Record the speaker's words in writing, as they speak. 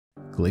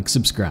click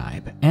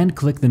subscribe and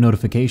click the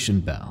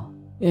notification bell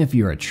if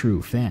you're a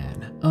true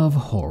fan of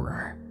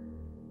horror.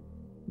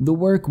 The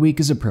work week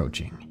is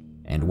approaching,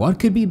 and what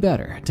could be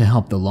better to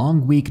help the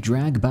long week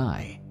drag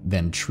by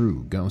than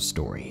true ghost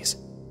stories?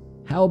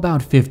 How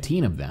about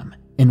 15 of them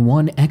in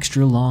one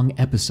extra long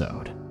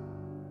episode?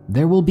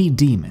 There will be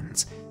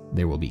demons,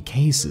 there will be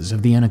cases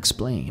of the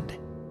unexplained,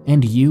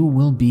 and you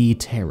will be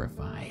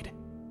terrified.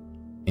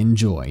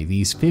 Enjoy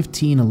these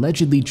 15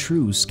 allegedly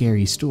true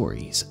scary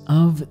stories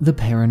of the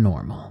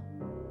paranormal.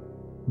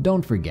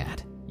 Don't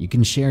forget, you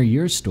can share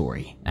your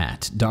story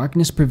at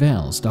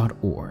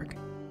darknessprevails.org.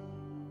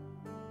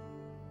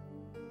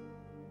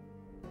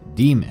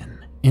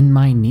 Demon in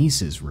My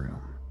Niece's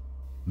Room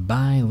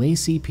by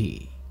Lacey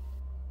P.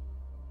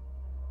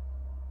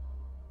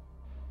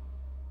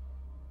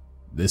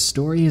 This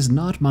story is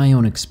not my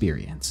own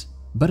experience,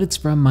 but it's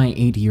from my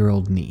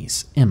 8-year-old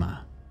niece,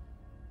 Emma.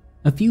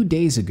 A few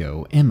days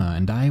ago, Emma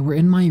and I were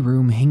in my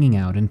room hanging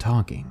out and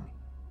talking.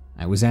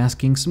 I was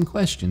asking some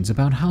questions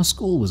about how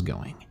school was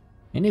going,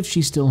 and if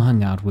she still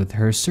hung out with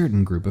her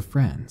certain group of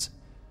friends.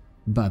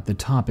 But the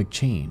topic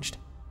changed,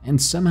 and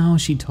somehow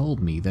she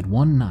told me that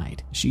one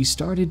night she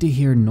started to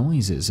hear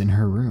noises in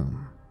her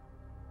room.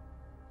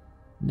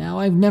 Now,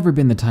 I've never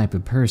been the type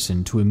of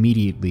person to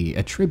immediately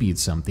attribute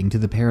something to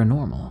the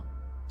paranormal,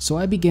 so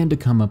I began to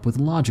come up with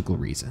logical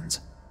reasons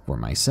for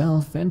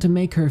myself and to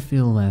make her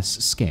feel less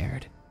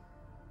scared.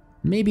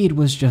 Maybe it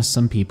was just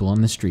some people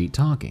on the street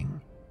talking,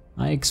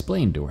 I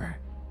explained to her.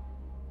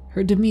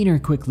 Her demeanor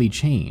quickly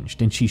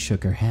changed and she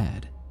shook her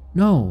head.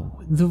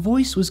 No, the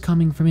voice was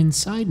coming from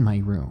inside my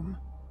room.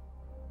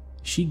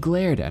 She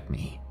glared at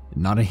me,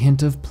 not a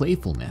hint of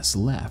playfulness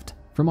left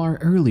from our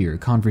earlier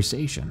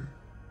conversation.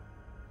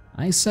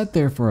 I sat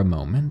there for a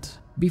moment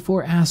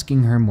before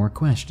asking her more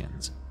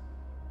questions.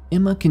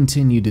 Emma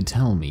continued to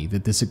tell me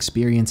that this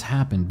experience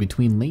happened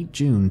between late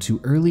June to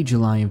early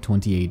July of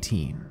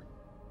 2018,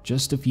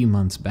 just a few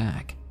months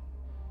back.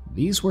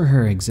 These were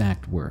her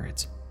exact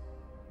words.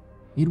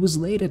 It was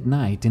late at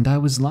night and I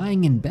was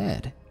lying in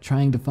bed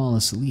trying to fall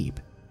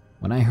asleep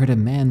when I heard a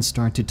man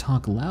start to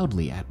talk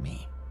loudly at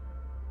me.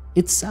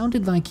 It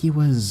sounded like he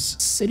was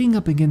sitting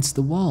up against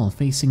the wall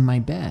facing my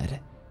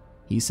bed.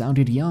 He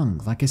sounded young,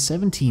 like a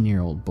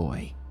 17-year-old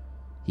boy.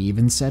 He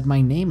even said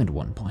my name at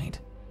one point,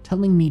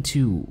 telling me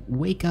to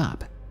wake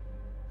up.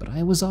 But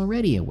I was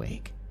already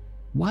awake,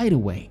 wide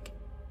awake.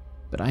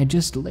 But I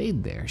just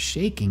laid there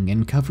shaking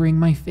and covering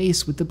my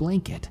face with the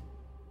blanket.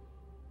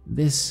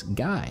 This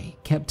guy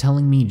kept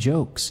telling me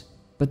jokes,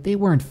 but they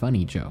weren't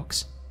funny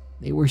jokes.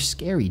 They were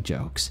scary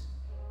jokes.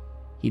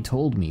 He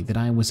told me that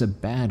I was a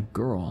bad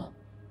girl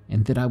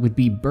and that I would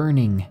be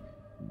burning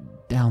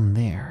down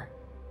there.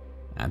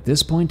 At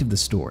this point of the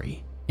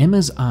story,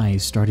 Emma's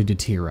eyes started to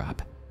tear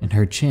up and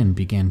her chin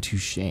began to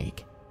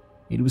shake.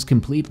 It was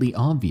completely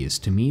obvious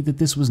to me that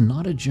this was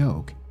not a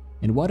joke,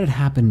 and what had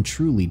happened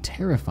truly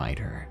terrified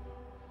her.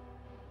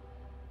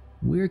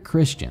 We're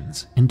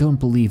Christians and don't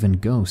believe in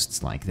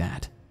ghosts like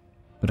that,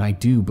 but I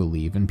do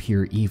believe in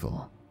pure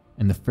evil,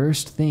 and the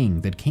first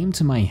thing that came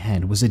to my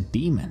head was a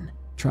demon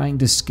trying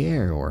to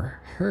scare or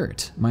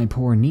hurt my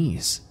poor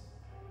niece.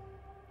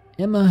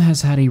 Emma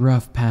has had a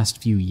rough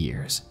past few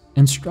years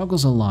and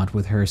struggles a lot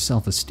with her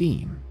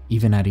self-esteem,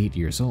 even at 8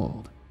 years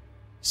old.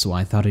 So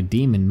I thought a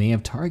demon may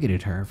have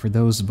targeted her for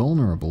those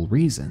vulnerable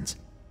reasons,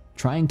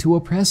 trying to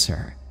oppress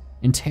her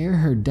and tear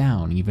her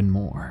down even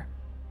more.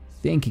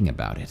 Thinking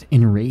about it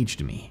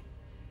enraged me.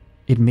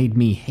 It made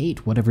me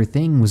hate whatever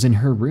thing was in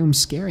her room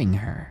scaring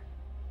her.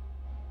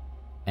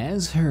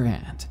 As her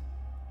aunt,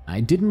 I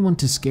didn't want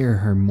to scare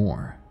her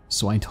more,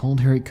 so I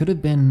told her it could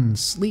have been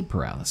sleep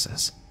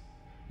paralysis,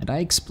 and I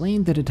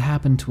explained that it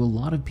happened to a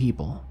lot of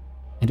people,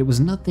 and it was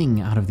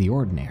nothing out of the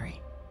ordinary.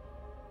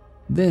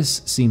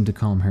 This seemed to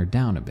calm her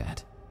down a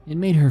bit. It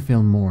made her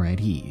feel more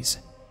at ease.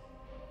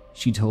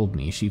 She told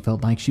me she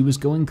felt like she was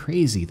going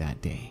crazy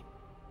that day,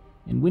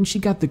 and when she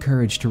got the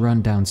courage to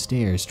run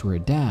downstairs to her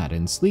dad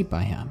and sleep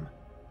by him,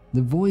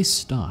 the voice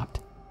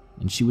stopped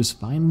and she was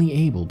finally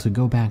able to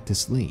go back to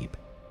sleep.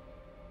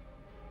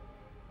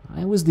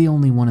 I was the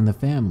only one in the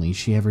family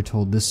she ever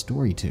told this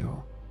story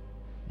to,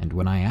 and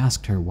when I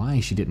asked her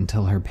why she didn't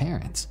tell her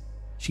parents,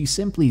 she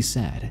simply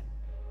said,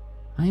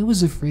 "I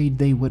was afraid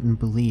they wouldn't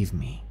believe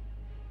me."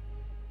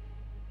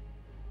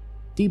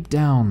 Deep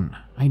down,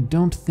 I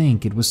don't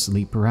think it was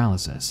sleep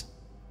paralysis.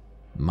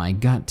 My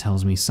gut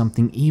tells me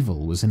something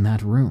evil was in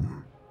that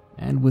room,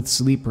 and with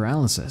sleep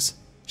paralysis,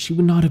 she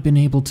would not have been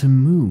able to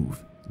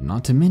move,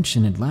 not to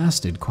mention it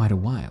lasted quite a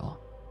while.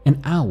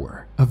 An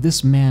hour of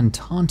this man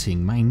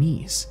taunting my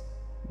niece.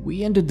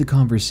 We ended the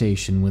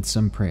conversation with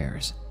some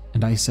prayers,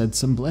 and I said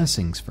some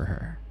blessings for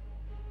her.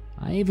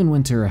 I even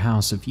went to her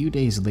house a few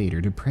days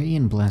later to pray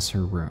and bless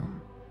her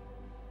room.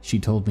 She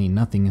told me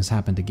nothing has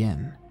happened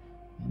again,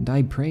 and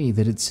I pray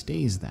that it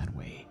stays that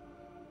way.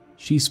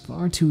 She's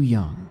far too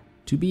young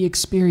to be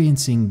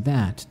experiencing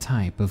that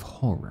type of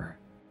horror.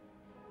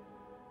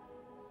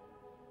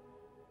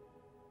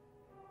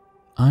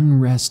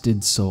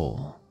 Unrested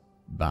Soul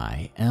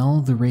by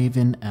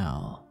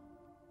LTheRavenL.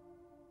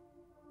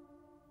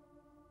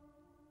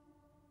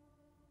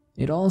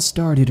 It all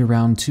started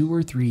around 2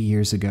 or 3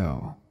 years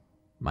ago.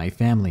 My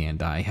family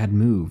and I had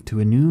moved to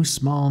a new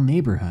small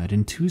neighborhood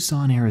in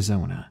Tucson,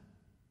 Arizona.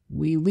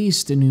 We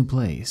leased a new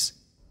place.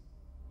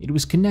 It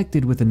was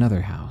connected with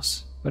another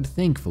house, but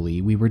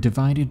thankfully we were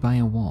divided by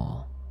a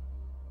wall.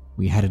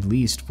 We had at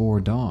least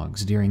 4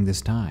 dogs during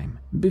this time,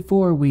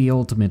 before we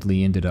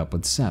ultimately ended up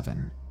with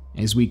 7,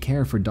 as we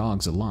care for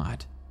dogs a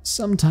lot,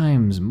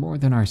 sometimes more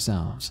than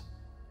ourselves.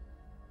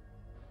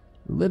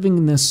 Living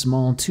in this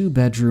small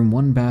 2-bedroom,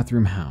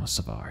 1-bathroom house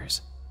of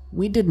ours,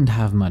 we didn't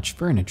have much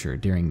furniture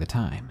during the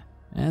time,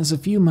 as a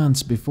few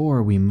months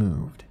before we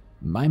moved,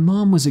 my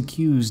mom was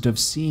accused of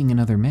seeing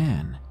another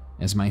man,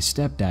 as my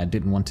stepdad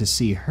didn't want to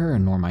see her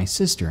nor my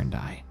sister and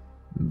I,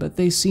 but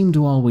they seemed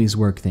to always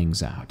work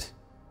things out.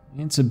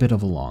 It's a bit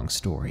of a long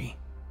story.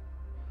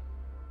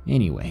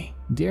 Anyway,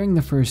 during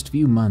the first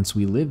few months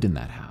we lived in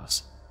that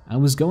house, I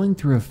was going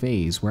through a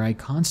phase where I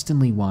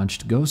constantly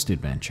watched Ghost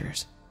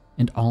Adventures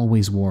and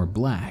always wore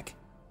black.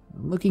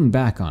 Looking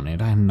back on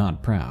it, I'm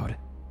not proud,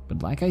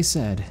 but like I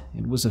said,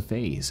 it was a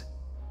phase.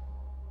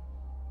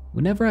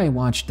 Whenever I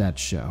watched that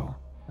show,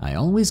 I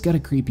always got a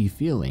creepy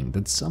feeling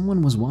that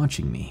someone was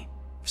watching me,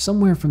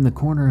 somewhere from the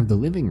corner of the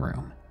living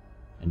room,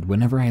 and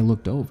whenever I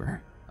looked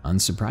over,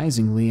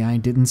 unsurprisingly, I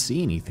didn't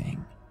see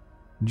anything.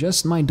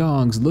 Just my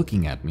dogs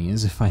looking at me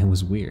as if I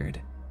was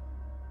weird.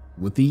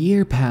 With the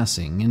year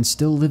passing and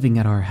still living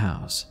at our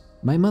house,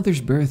 my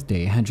mother's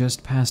birthday had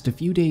just passed a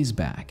few days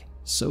back,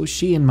 so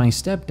she and my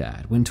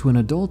stepdad went to an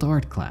adult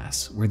art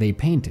class where they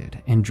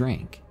painted and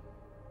drank.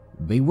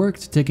 They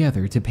worked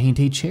together to paint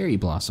a cherry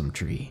blossom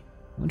tree,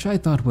 which I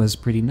thought was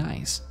pretty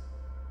nice.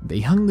 They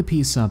hung the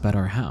piece up at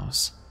our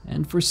house,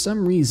 and for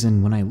some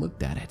reason when I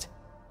looked at it,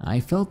 I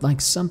felt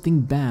like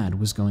something bad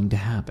was going to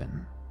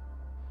happen.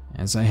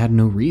 As I had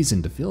no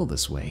reason to feel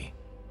this way,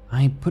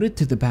 I put it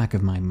to the back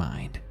of my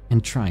mind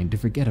and tried to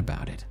forget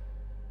about it.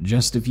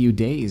 Just a few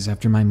days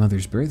after my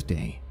mother's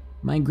birthday,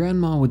 my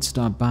grandma would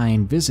stop by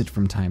and visit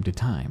from time to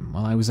time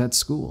while I was at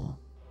school.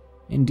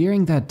 And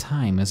during that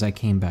time as I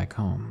came back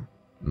home,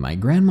 my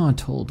grandma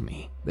told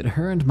me that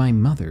her and my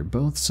mother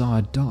both saw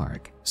a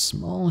dark,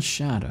 small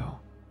shadow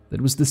that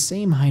was the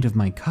same height of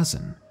my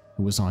cousin,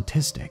 who was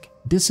autistic,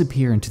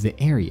 disappear into the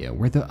area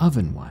where the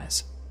oven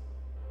was.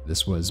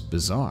 This was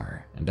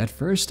bizarre, and at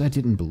first I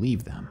didn't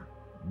believe them.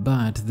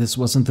 But this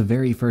wasn't the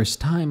very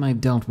first time I've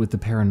dealt with the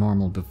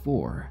paranormal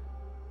before.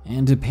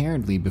 And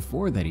apparently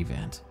before that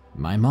event,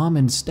 my mom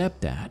and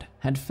stepdad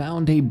had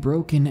found a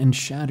broken and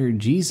shattered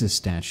Jesus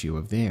statue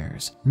of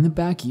theirs in the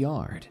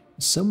backyard,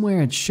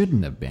 somewhere it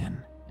shouldn't have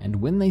been,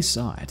 and when they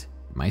saw it,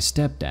 my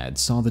stepdad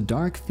saw the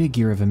dark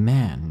figure of a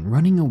man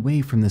running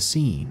away from the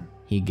scene.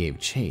 He gave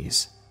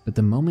chase, but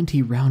the moment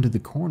he rounded the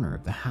corner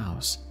of the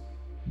house,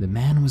 the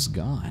man was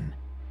gone,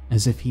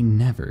 as if he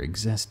never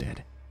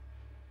existed.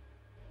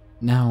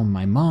 Now,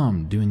 my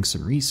mom, doing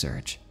some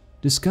research,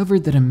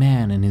 discovered that a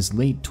man in his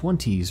late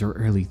 20s or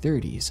early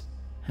 30s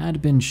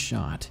had been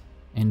shot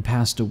and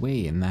passed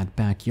away in that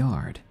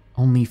backyard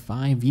only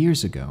 5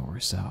 years ago or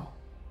so.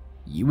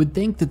 You would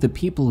think that the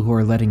people who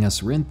are letting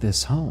us rent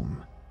this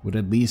home would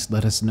at least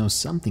let us know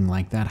something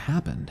like that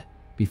happened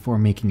before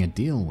making a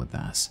deal with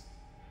us.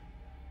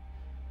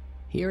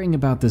 Hearing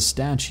about the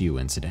statue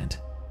incident,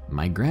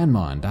 my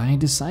grandma and I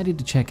decided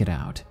to check it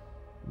out.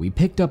 We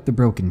picked up the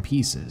broken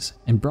pieces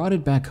and brought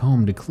it back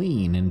home to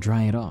clean and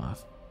dry it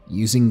off.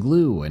 Using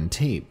glue and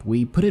tape,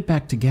 we put it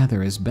back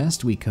together as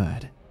best we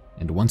could,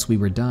 and once we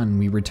were done,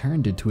 we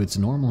returned it to its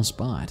normal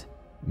spot,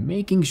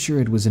 making sure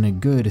it was in a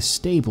good,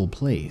 stable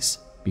place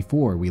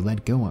before we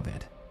let go of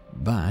it.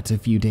 But a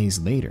few days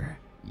later,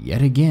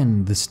 yet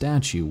again the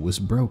statue was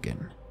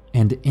broken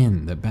and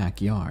in the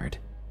backyard.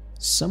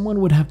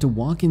 Someone would have to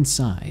walk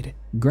inside,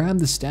 grab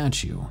the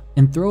statue,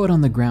 and throw it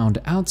on the ground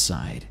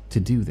outside to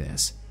do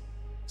this.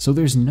 So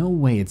there's no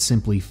way it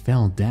simply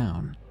fell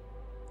down.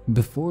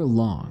 Before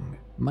long,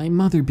 my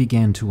mother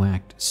began to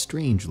act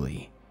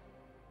strangely.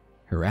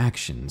 Her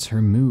actions,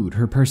 her mood,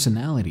 her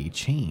personality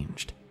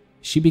changed.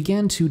 She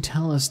began to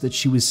tell us that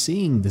she was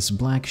seeing this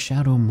black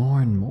shadow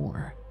more and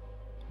more,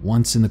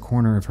 once in the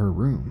corner of her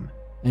room,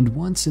 and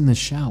once in the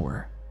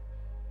shower.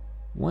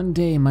 One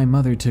day, my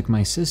mother took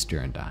my sister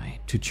and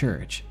I to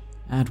church,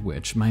 at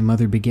which my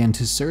mother began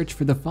to search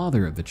for the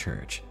father of the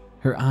church,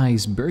 her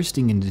eyes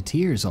bursting into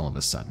tears all of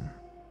a sudden.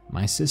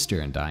 My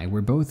sister and I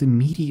were both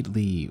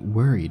immediately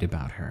worried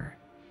about her.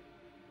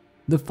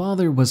 The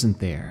father wasn't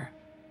there,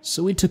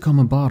 so we took home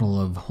a bottle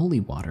of holy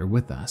water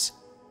with us.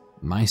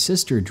 My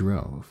sister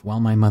drove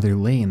while my mother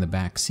lay in the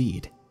back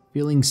seat,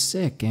 feeling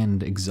sick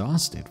and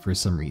exhausted for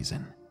some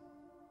reason.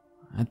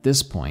 At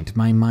this point,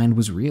 my mind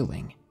was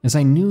reeling, as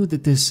I knew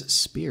that this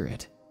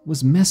spirit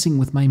was messing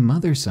with my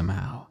mother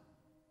somehow.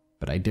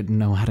 But I didn't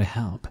know how to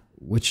help,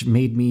 which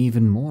made me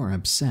even more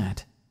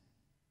upset.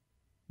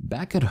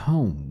 Back at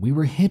home, we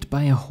were hit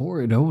by a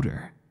horrid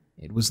odor.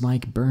 It was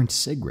like burnt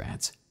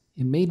cigarettes.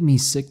 It made me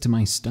sick to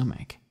my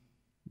stomach.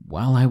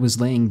 While I was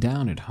laying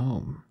down at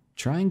home,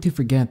 trying to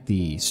forget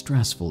the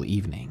stressful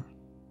evening,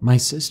 my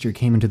sister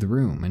came into the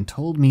room and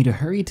told me to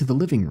hurry to the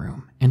living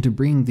room and to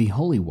bring the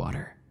holy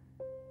water.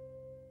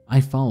 I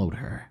followed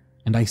her,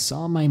 and I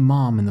saw my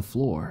mom on the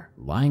floor,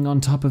 lying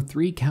on top of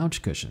 3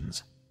 couch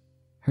cushions.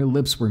 Her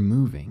lips were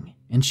moving,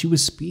 and she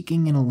was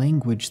speaking in a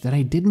language that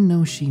I didn't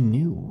know she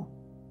knew,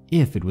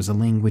 if it was a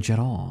language at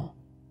all.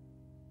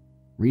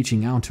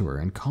 Reaching out to her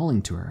and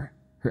calling to her,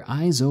 her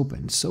eyes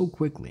opened so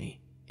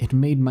quickly, it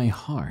made my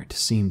heart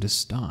seem to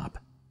stop.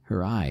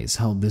 Her eyes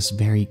held this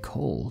very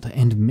cold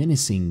and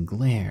menacing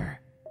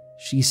glare.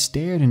 She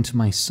stared into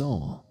my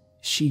soul.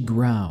 She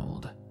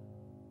growled.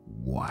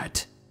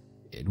 What?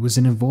 It was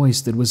in a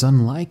voice that was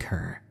unlike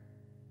her.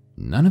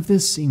 None of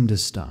this seemed to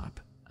stop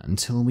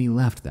until we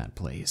left that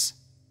place.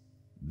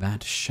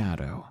 That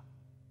shadow.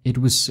 It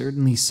was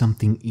certainly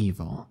something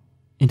evil,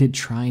 and it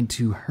tried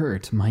to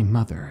hurt my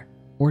mother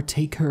or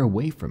take her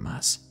away from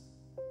us.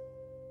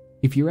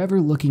 If you're ever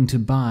looking to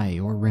buy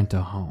or rent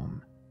a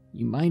home,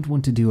 you might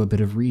want to do a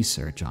bit of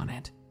research on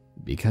it,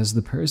 because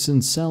the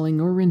person selling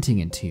or renting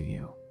it to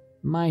you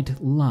might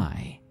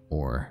lie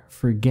or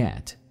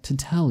forget to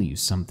tell you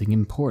something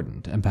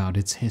important about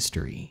its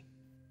history.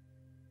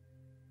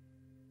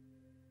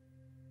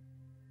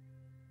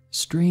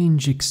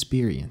 Strange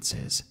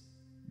Experiences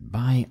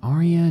by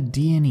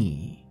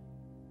AriaDNE.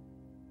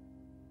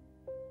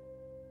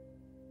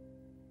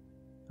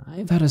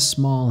 I've had a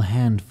small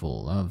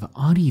handful of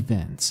odd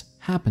events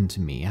happen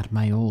to me at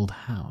my old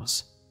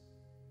house.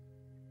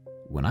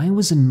 When I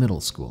was in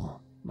middle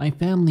school, my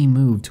family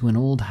moved to an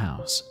old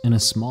house in a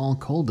small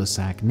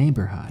cul-de-sac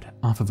neighborhood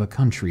off of a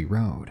country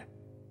road.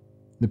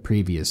 The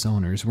previous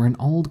owners were an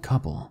old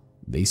couple.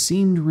 They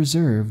seemed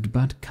reserved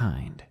but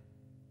kind.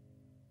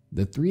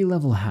 The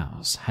 3-level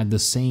house had the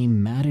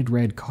same matted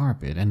red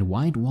carpet and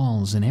white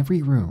walls in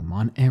every room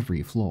on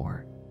every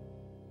floor.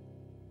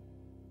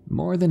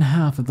 More than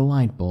half of the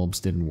light bulbs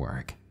didn't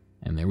work,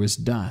 and there was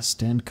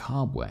dust and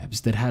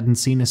cobwebs that hadn't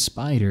seen a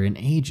spider in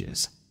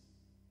ages.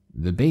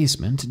 The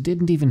basement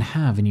didn't even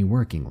have any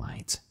working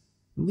lights,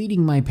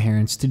 leading my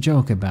parents to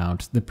joke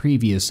about the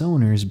previous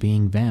owners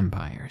being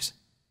vampires.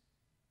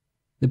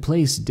 The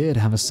place did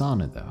have a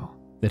sauna, though,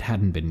 that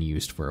hadn't been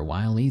used for a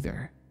while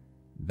either.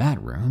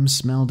 That room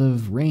smelled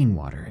of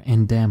rainwater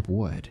and damp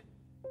wood,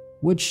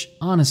 which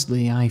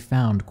honestly I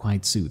found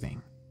quite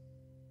soothing.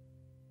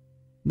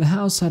 The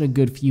house had a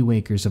good few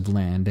acres of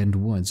land and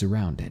woods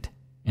around it,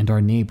 and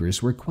our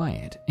neighbors were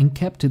quiet and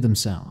kept to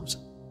themselves.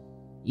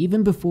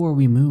 Even before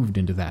we moved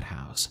into that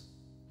house,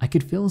 I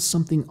could feel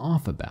something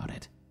off about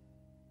it.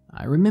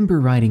 I remember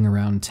riding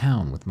around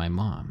town with my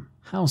mom,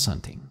 house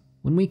hunting,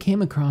 when we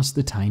came across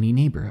the tiny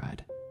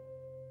neighborhood.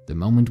 The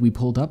moment we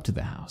pulled up to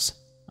the house,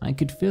 I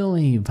could feel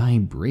a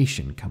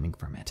vibration coming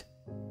from it.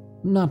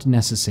 Not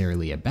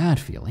necessarily a bad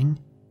feeling,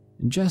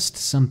 just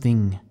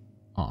something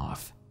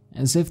off,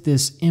 as if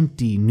this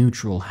empty,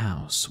 neutral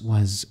house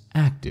was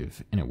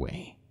active in a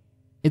way.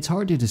 It's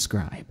hard to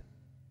describe.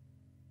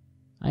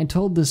 I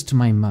told this to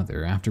my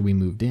mother after we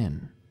moved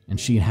in, and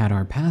she had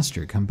our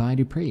pastor come by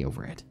to pray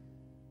over it,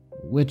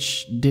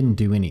 which didn't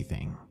do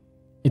anything.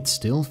 It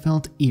still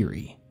felt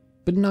eerie,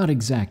 but not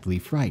exactly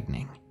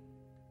frightening.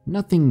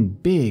 Nothing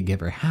big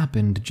ever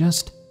happened,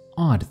 just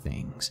odd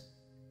things.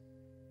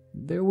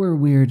 There were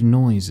weird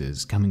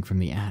noises coming from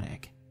the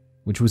attic,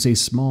 which was a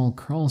small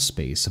crawl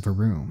space of a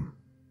room.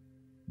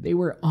 They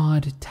were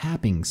odd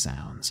tapping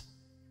sounds.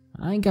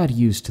 I got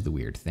used to the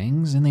weird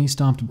things, and they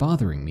stopped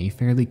bothering me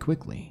fairly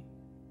quickly.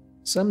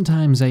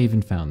 Sometimes I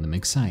even found them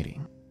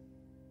exciting.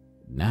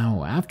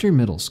 Now, after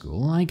middle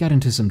school, I got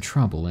into some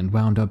trouble and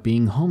wound up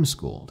being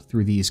homeschooled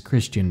through these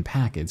Christian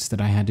packets that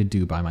I had to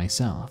do by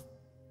myself.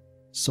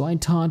 So I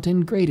taught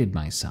and graded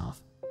myself,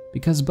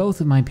 because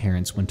both of my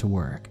parents went to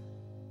work.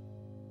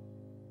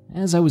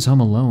 As I was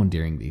home alone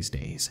during these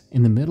days,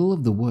 in the middle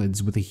of the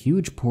woods with a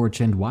huge porch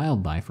and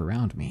wildlife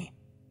around me,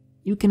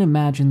 you can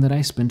imagine that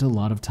I spent a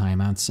lot of time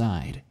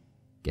outside,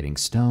 getting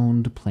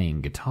stoned,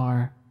 playing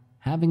guitar,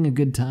 having a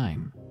good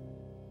time.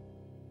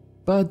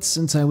 But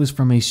since I was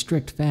from a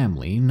strict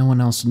family, no one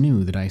else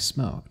knew that I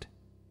smoked,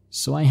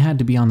 so I had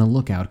to be on the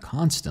lookout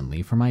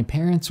constantly for my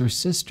parents or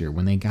sister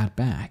when they got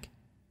back.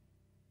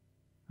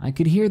 I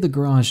could hear the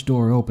garage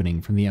door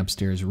opening from the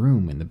upstairs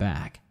room in the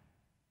back.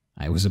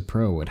 I was a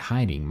pro at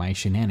hiding my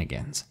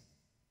shenanigans.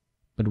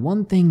 But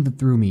one thing that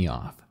threw me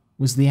off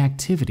was the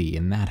activity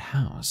in that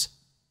house.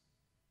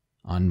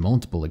 On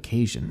multiple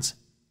occasions,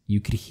 you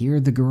could hear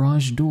the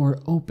garage door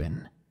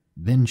open,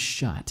 then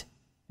shut,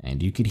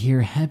 and you could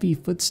hear heavy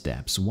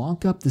footsteps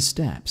walk up the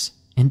steps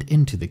and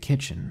into the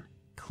kitchen,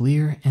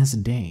 clear as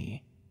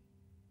day.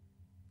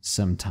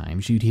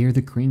 Sometimes you'd hear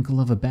the crinkle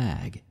of a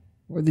bag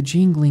or the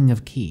jingling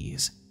of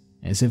keys,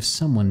 as if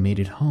someone made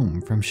it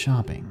home from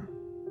shopping.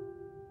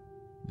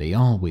 They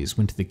always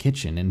went to the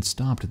kitchen and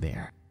stopped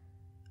there.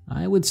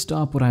 I would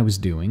stop what I was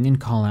doing and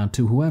call out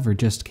to whoever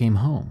just came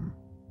home.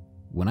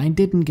 When I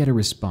didn't get a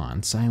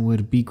response, I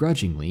would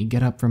begrudgingly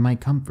get up from my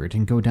comfort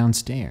and go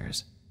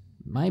downstairs.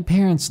 My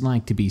parents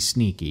liked to be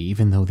sneaky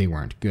even though they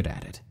weren't good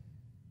at it.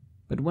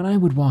 But when I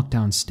would walk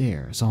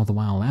downstairs all the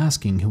while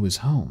asking who was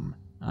home,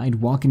 I'd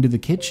walk into the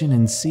kitchen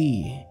and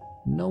see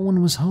no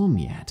one was home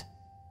yet.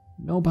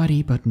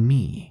 Nobody but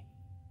me.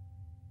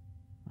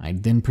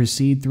 I'd then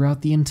proceed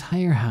throughout the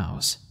entire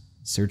house,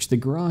 search the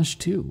garage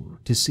too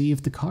to see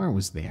if the car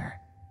was there,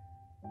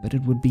 but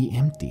it would be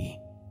empty.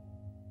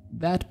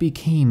 That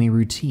became a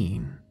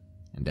routine,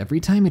 and every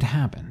time it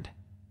happened,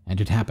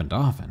 and it happened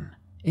often,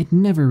 it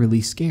never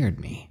really scared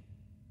me.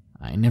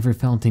 I never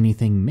felt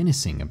anything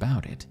menacing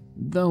about it,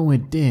 though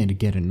it did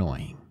get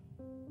annoying.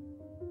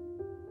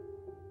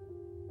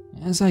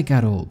 As I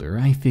got older,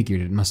 I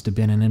figured it must have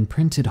been an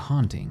imprinted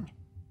haunting,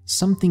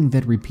 something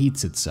that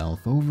repeats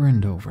itself over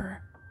and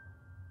over.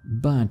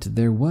 But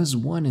there was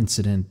one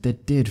incident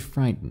that did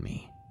frighten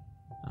me.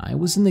 I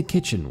was in the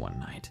kitchen one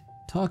night,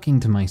 talking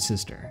to my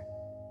sister.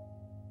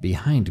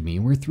 Behind me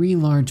were 3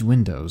 large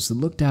windows that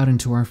looked out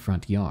into our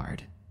front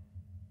yard.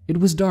 It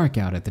was dark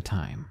out at the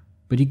time,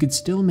 but you could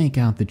still make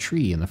out the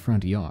tree in the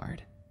front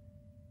yard.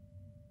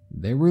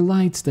 There were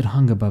lights that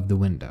hung above the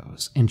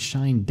windows and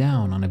shined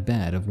down on a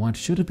bed of what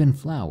should have been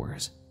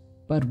flowers,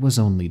 but was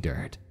only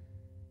dirt.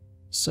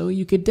 So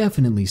you could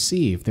definitely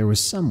see if there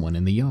was someone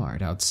in the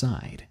yard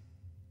outside.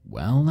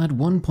 Well, at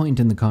one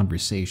point in the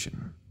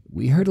conversation,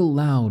 we heard a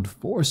loud,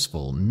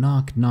 forceful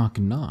knock, knock,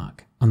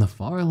 knock on the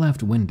far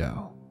left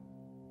window.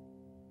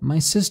 My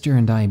sister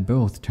and I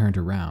both turned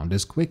around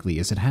as quickly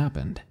as it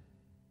happened,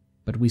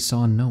 but we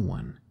saw no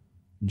one,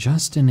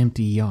 just an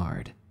empty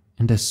yard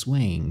and a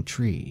swaying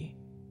tree.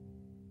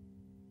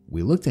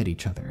 We looked at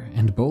each other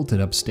and bolted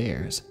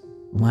upstairs,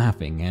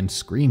 laughing and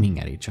screaming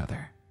at each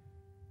other.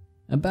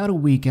 About a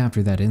week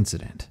after that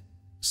incident,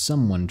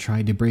 someone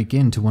tried to break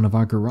into one of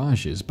our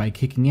garages by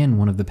kicking in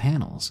one of the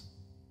panels.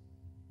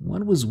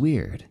 What was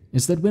weird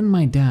is that when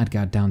my dad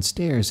got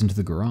downstairs into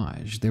the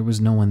garage, there was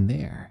no one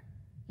there,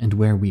 and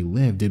where we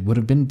lived it would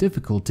have been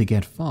difficult to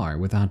get far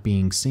without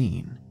being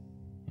seen,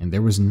 and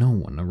there was no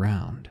one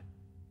around.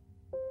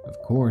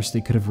 Of course,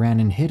 they could have ran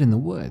and hid in the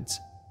woods,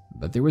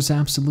 but there was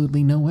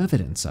absolutely no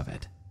evidence of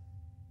it.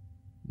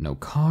 No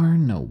car,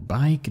 no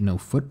bike, no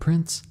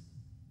footprints.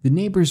 The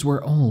neighbors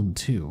were old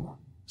too,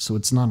 so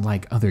it's not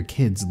like other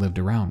kids lived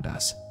around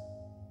us.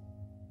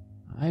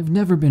 I've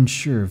never been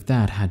sure if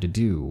that had to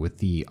do with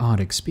the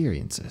odd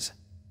experiences,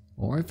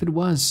 or if it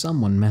was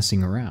someone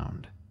messing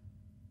around.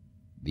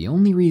 The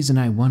only reason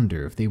I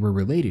wonder if they were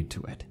related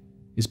to it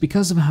is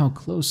because of how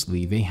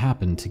closely they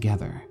happened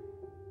together.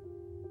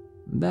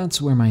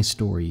 That's where my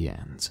story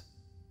ends.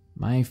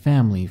 My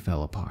family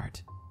fell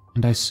apart,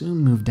 and I soon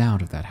moved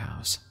out of that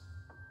house.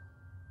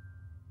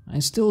 I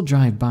still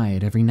drive by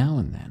it every now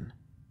and then.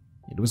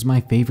 It was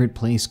my favorite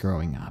place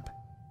growing up,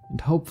 and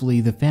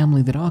hopefully the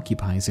family that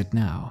occupies it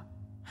now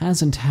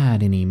hasn't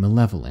had any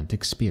malevolent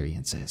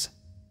experiences.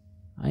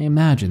 I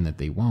imagine that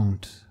they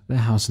won't. The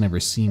house never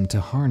seemed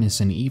to harness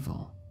an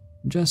evil,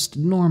 just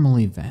normal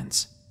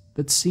events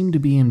that seem to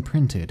be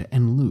imprinted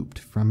and looped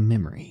from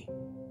memory.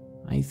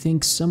 I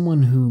think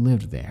someone who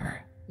lived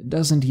there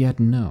doesn't yet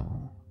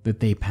know that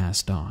they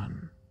passed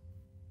on.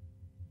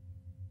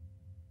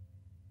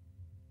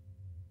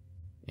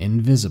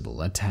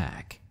 Invisible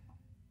Attack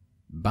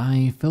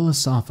by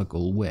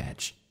Philosophical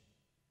Witch.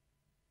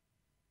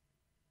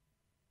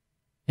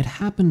 It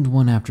happened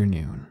one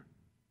afternoon.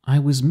 I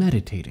was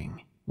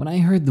meditating when I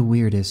heard the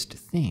weirdest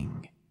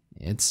thing.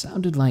 It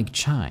sounded like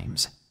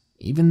chimes,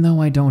 even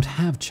though I don't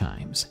have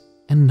chimes,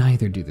 and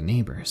neither do the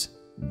neighbors,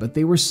 but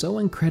they were so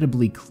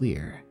incredibly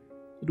clear.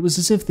 It was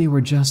as if they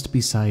were just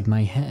beside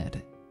my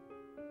head.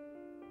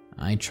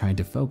 I tried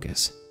to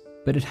focus,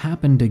 but it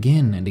happened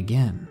again and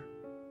again.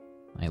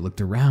 I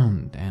looked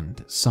around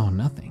and saw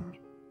nothing.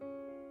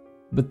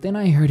 But then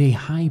I heard a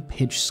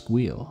high-pitched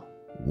squeal,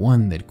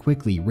 one that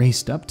quickly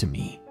raced up to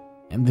me,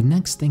 and the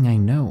next thing I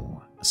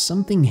know,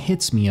 something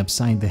hits me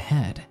upside the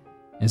head,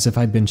 as if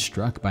I'd been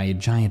struck by a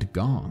giant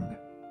gong.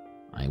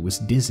 I was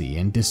dizzy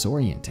and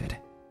disoriented.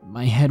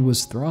 My head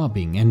was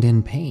throbbing and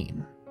in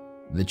pain.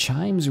 The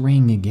chimes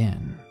rang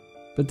again,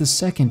 but the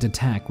second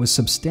attack was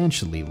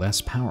substantially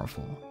less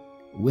powerful.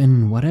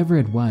 When whatever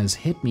it was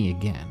hit me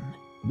again,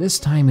 this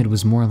time it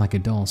was more like a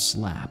dull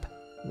slap,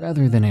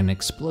 rather than an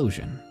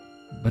explosion,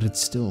 but it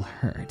still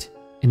hurt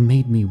and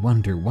made me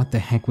wonder what the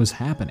heck was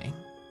happening.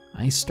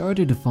 I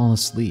started to fall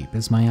asleep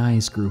as my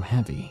eyes grew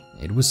heavy.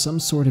 It was some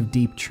sort of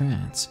deep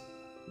trance.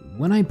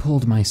 When I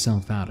pulled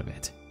myself out of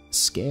it,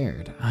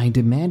 scared, I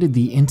demanded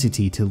the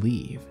entity to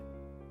leave.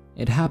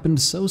 It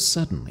happened so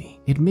suddenly,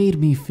 it made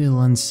me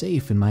feel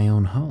unsafe in my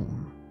own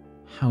home.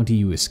 How do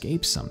you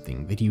escape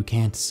something that you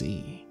can't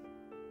see?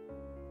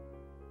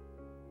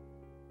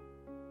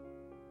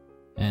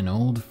 An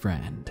Old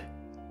Friend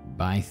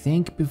by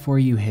Think Before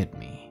You Hit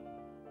Me.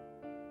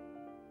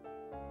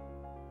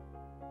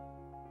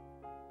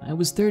 I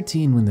was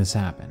 13 when this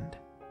happened.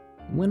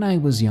 When I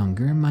was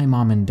younger, my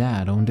mom and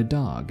dad owned a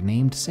dog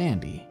named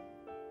Sandy.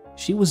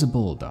 She was a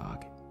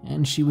bulldog,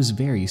 and she was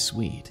very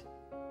sweet.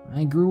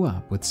 I grew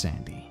up with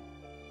Sandy.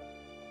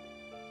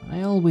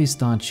 I always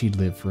thought she'd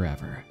live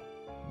forever,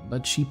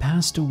 but she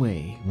passed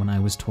away when I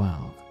was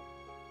 12.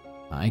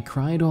 I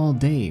cried all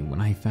day when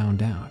I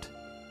found out.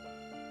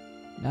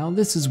 Now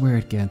this is where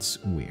it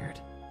gets weird.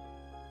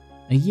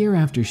 A year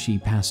after she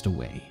passed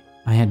away,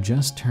 I had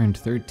just turned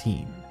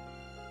 13.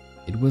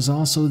 It was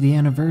also the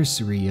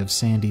anniversary of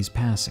Sandy's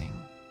passing,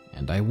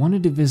 and I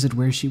wanted to visit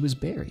where she was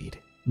buried,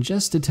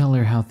 just to tell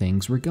her how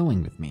things were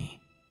going with me.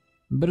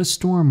 But a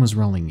storm was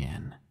rolling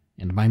in,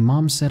 and my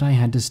mom said I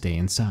had to stay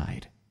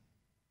inside.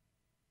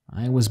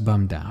 I was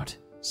bummed out,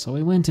 so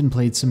I went and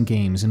played some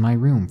games in my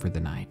room for the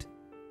night.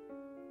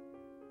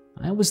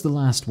 I was the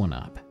last one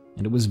up,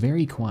 and it was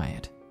very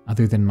quiet,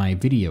 other than my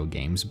video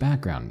game's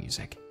background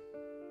music.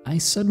 I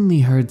suddenly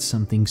heard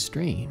something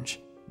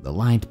strange, the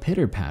light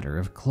pitter-patter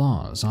of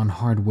claws on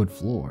hardwood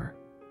floor.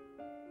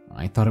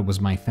 I thought it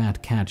was my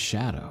fat cat's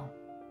shadow,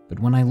 but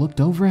when I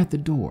looked over at the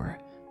door,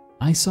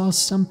 I saw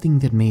something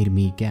that made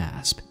me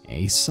gasp,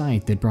 a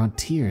sight that brought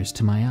tears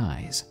to my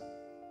eyes.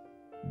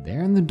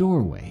 There in the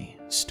doorway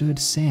stood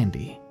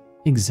Sandy,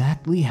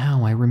 exactly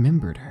how I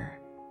remembered her.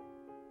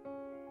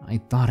 I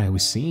thought I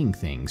was seeing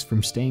things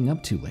from staying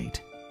up too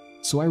late,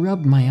 so I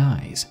rubbed my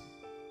eyes,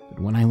 but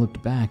when I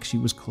looked back, she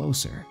was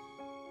closer.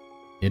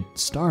 It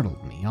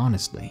startled me,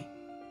 honestly.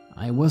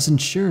 I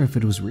wasn't sure if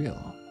it was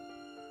real.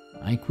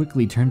 I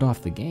quickly turned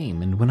off the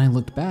game, and when I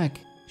looked back,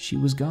 she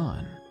was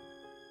gone.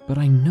 But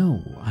I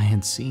know I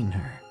had seen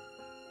her.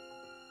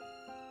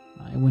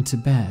 I went to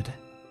bed,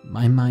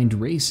 my mind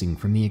racing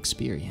from the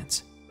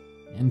experience,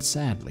 and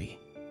sadly,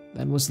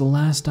 that was the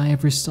last I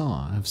ever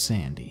saw of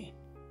Sandy.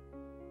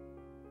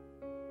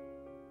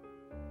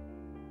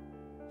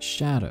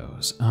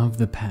 Shadows of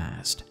the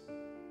Past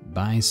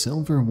by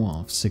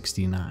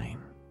SilverWolf69.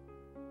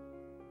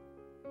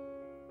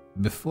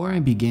 Before I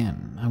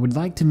begin, I would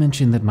like to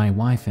mention that my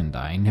wife and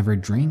I never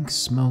drink,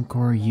 smoke,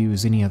 or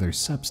use any other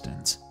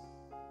substance,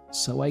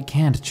 so I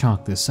can't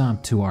chalk this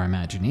up to our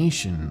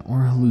imagination or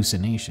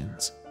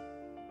hallucinations.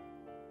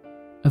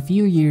 A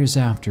few years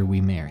after we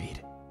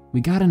married,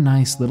 we got a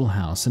nice little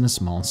house in a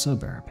small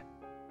suburb.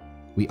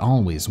 We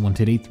always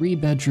wanted a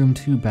 3-bedroom,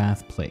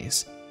 2-bath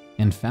place,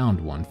 and found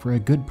one for a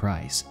good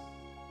price.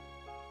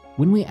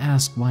 When we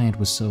asked why it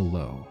was so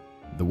low,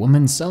 the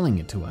woman selling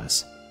it to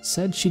us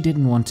said she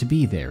didn't want to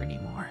be there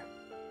anymore.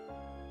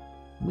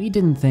 We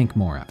didn't think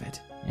more of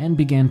it and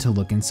began to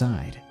look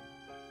inside.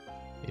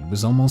 It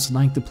was almost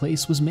like the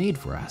place was made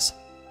for us.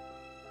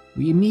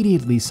 We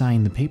immediately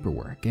signed the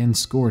paperwork and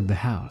scored the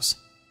house.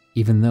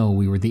 Even though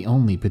we were the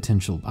only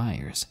potential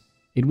buyers,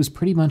 it was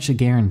pretty much a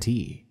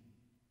guarantee.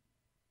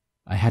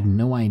 I had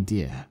no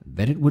idea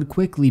that it would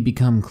quickly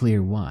become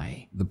clear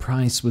why the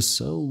price was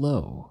so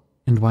low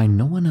and why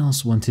no one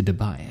else wanted to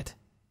buy it.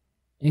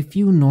 A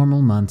few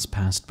normal months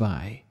passed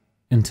by,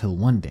 until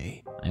one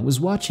day I was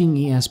watching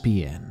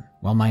ESPN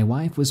while my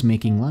wife was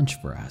making lunch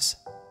for us.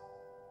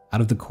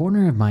 Out of the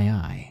corner of my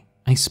eye,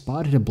 I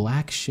spotted a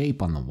black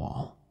shape on the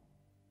wall.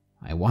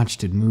 I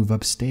watched it move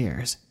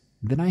upstairs,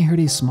 then I heard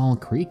a small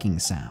creaking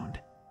sound.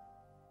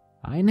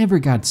 I never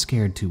got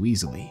scared too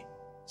easily,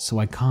 so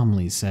I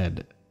calmly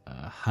said,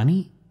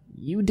 "Honey,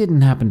 you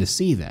didn't happen to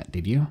see that,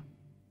 did you?"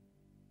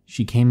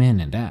 She came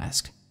in and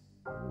asked,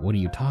 "What are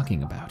you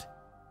talking about?"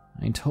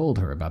 I told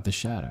her about the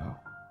shadow.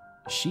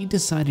 She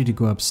decided to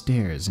go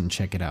upstairs and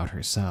check it out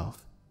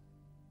herself.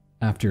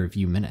 After a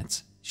few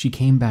minutes, she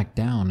came back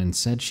down and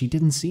said she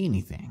didn't see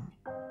anything.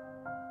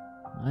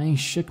 I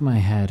shook my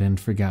head and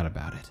forgot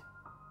about it.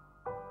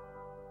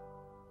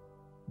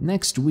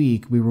 Next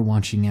week, we were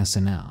watching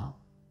SNL.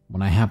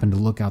 When I happened to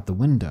look out the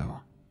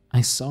window,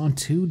 I saw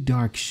 2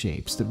 dark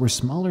shapes that were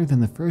smaller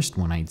than the first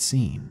one I'd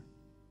seen.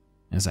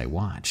 As I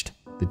watched,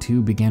 the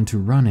 2 began to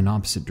run in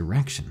opposite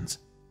directions.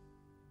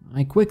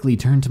 I quickly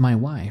turned to my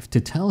wife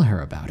to tell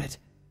her about it,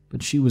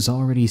 but she was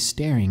already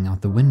staring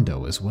out the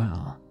window as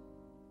well.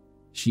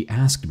 She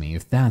asked me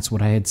if that's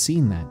what I had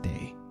seen that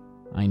day.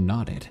 I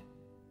nodded.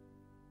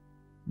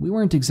 We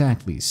weren't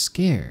exactly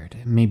scared,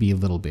 maybe a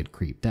little bit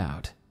creeped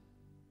out.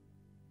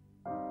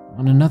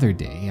 On another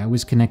day, I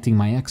was connecting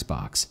my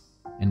Xbox,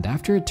 and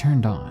after it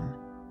turned on,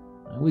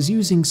 I was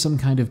using some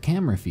kind of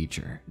camera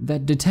feature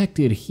that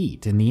detected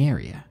heat in the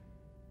area.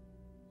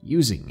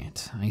 Using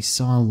it, I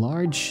saw a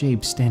large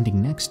shape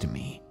standing next to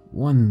me,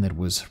 one that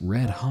was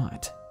red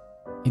hot.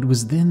 It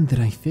was then that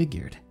I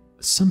figured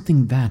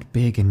something that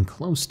big and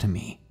close to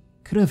me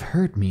could have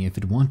hurt me if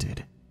it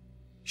wanted.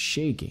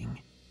 Shaking,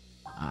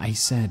 I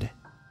said,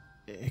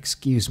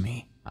 "Excuse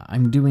me,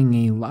 I'm doing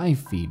a live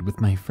feed with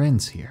my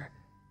friends here.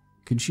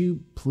 Could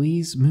you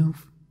please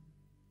move?"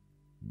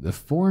 The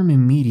form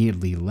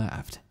immediately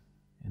left,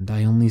 and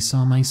I only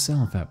saw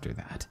myself after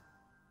that.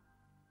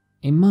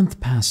 A month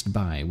passed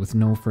by with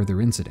no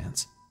further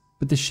incidents,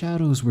 but the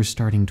shadows were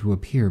starting to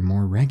appear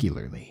more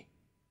regularly.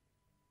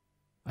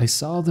 I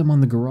saw them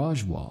on the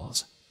garage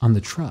walls, on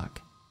the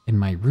truck, in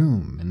my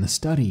room, in the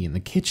study, in the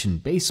kitchen,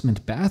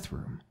 basement,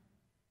 bathroom.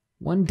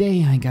 One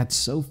day I got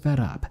so fed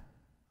up,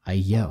 I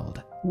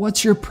yelled,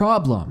 "What's your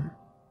problem?"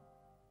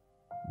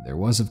 There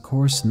was, of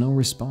course, no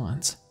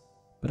response,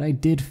 but I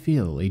did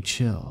feel a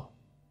chill.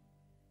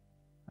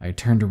 I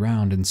turned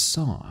around and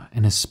saw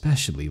an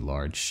especially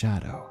large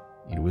shadow.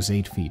 It was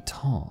 8 feet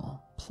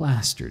tall,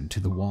 plastered to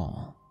the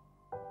wall.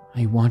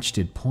 I watched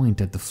it point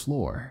at the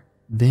floor,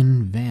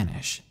 then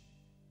vanish.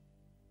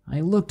 I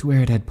looked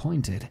where it had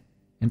pointed,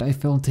 and I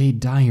felt a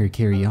dire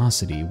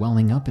curiosity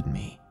welling up in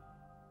me.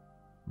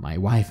 My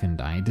wife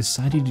and I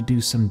decided to do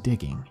some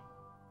digging,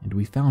 and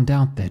we found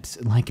out that,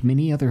 like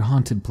many other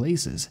haunted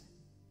places,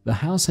 the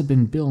house had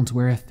been built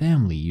where a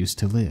family used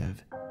to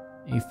live,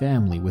 a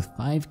family with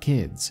 5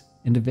 kids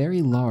and a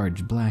very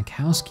large black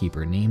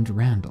housekeeper named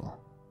Randall.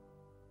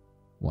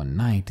 One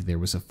night there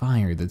was a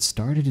fire that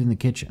started in the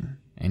kitchen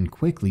and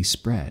quickly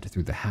spread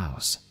through the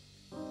house.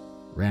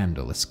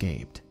 Randall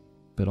escaped,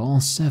 but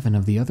all 7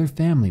 of the other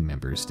family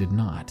members did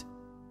not.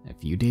 A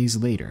few days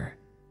later,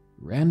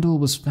 Randall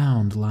was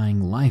found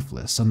lying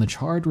lifeless on the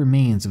charred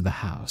remains of the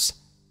house,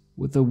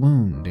 with a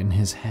wound in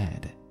his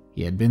head.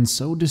 He had been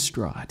so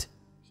distraught,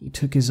 he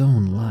took his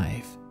own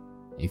life.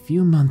 A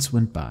few months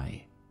went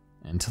by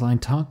until I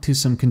talked to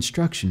some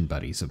construction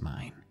buddies of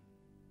mine.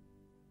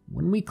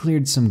 When we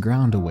cleared some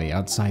ground away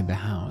outside the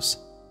house,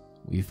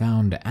 we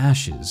found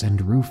ashes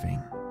and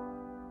roofing.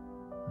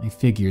 I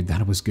figured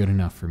that was good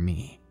enough for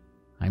me.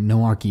 I'm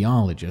no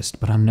archaeologist,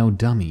 but I'm no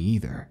dummy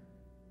either.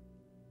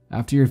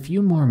 After a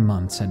few more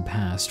months had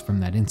passed from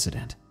that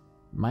incident,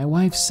 my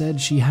wife said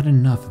she had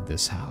enough of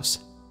this house.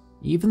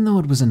 Even though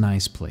it was a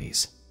nice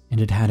place and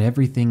it had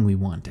everything we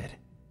wanted,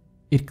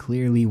 it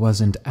clearly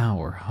wasn't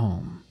our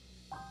home.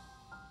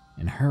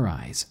 In her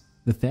eyes,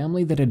 the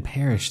family that had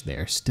perished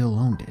there still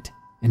owned it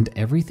and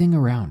everything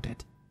around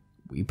it.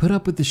 We put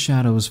up with the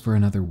shadows for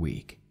another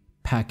week,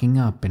 packing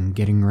up and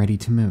getting ready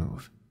to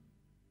move.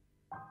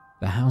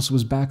 The house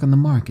was back on the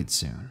market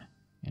soon,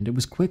 and it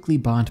was quickly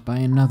bought by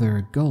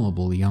another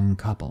gullible young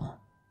couple.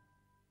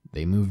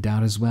 They moved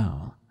out as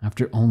well,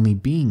 after only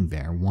being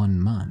there 1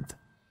 month.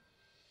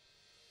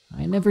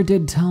 I never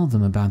did tell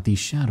them about these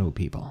shadow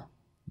people,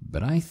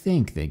 but I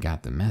think they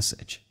got the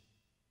message.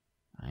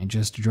 I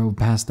just drove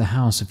past the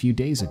house a few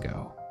days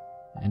ago,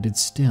 and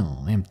it's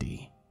still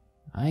empty.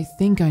 I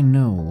think I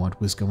know what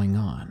was going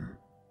on.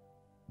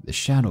 The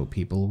shadow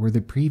people were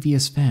the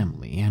previous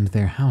family and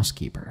their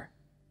housekeeper.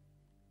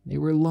 They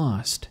were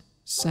lost,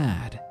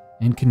 sad,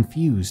 and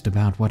confused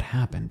about what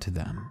happened to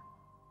them,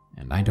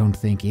 and I don't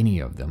think any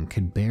of them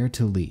could bear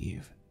to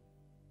leave.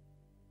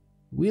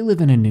 We live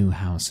in a new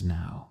house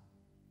now,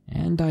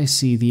 and I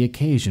see the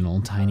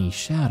occasional tiny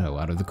shadow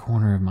out of the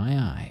corner of my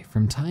eye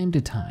from time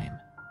to time,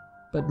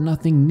 but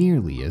nothing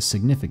nearly as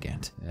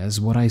significant as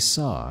what I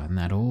saw in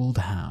that old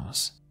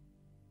house.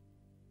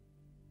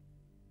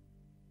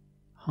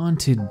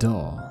 Haunted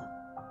Doll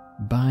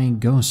by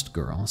Ghost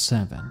Girl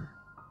 7.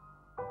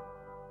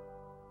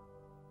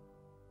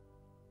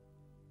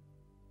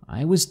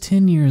 I was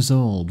 10 years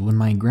old when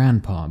my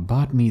grandpa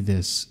bought me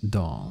this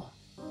doll.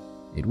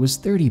 It was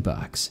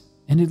 $30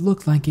 and it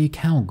looked like a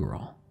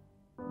cowgirl,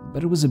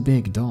 but it was a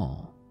big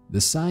doll,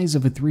 the size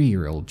of a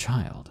 3-year-old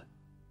child.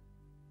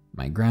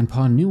 My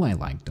grandpa knew I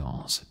liked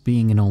dolls,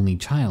 being an only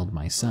child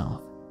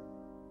myself,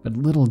 but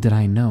little did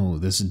I know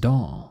this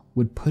doll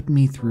would put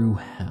me through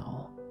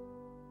hell.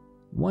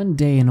 One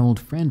day an old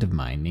friend of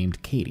mine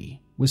named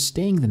Katie was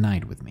staying the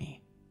night with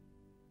me.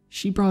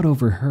 She brought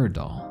over her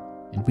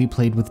doll, and we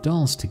played with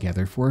dolls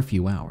together for a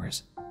few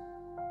hours.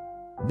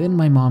 Then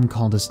my mom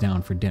called us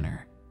down for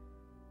dinner.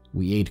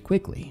 We ate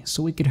quickly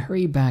so we could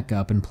hurry back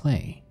up and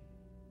play.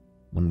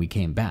 When we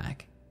came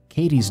back,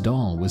 Katie's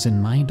doll was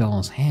in my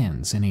doll's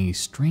hands in a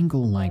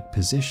strangle-like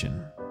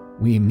position.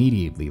 We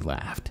immediately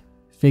laughed,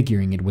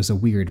 figuring it was a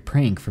weird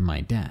prank from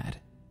my dad.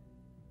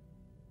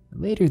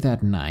 Later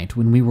that night,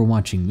 when we were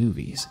watching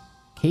movies,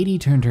 Katie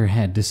turned her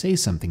head to say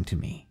something to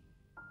me.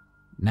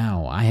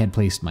 Now I had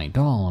placed my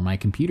doll on my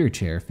computer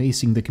chair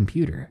facing the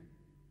computer.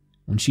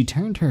 When she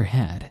turned her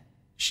head,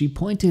 she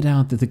pointed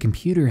out that the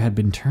computer had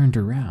been turned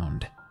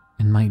around,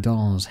 and my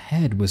doll's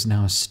head was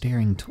now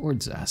staring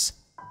towards us.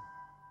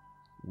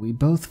 We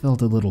both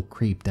felt a little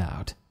creeped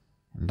out,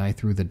 and I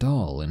threw the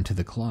doll into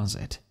the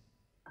closet.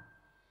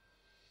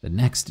 The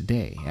next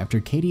day, after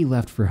Katie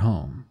left for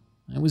home,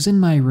 I was in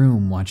my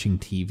room watching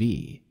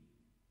TV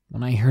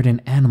when I heard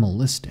an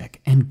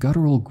animalistic and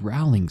guttural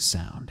growling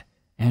sound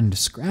and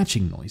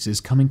scratching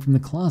noises coming from the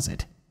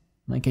closet,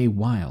 like a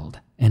wild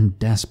and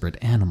desperate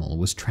animal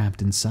was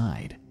trapped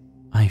inside.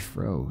 I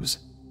froze,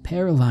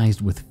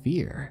 paralyzed with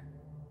fear.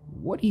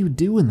 What do you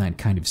do in that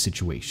kind of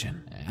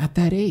situation? At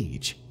that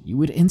age, you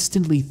would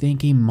instantly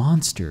think a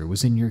monster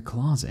was in your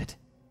closet.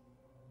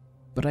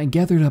 But I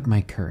gathered up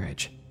my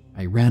courage.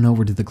 I ran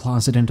over to the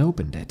closet and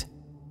opened it,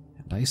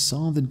 and I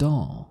saw the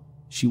doll.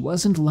 She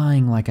wasn't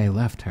lying like I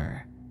left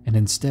her, and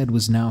instead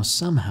was now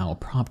somehow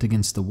propped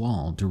against the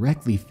wall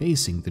directly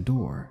facing the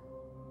door,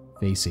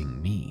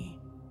 facing me.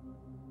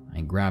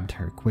 I grabbed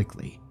her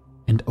quickly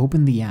and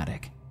opened the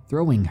attic,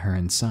 throwing her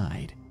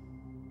inside.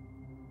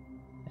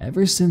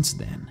 Ever since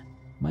then,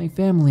 my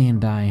family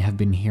and I have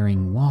been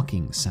hearing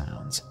walking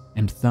sounds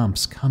and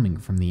thumps coming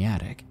from the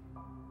attic.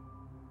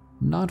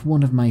 Not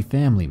one of my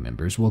family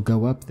members will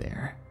go up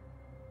there.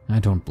 I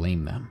don't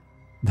blame them.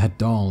 That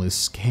doll is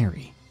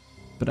scary,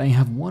 but I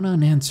have one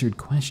unanswered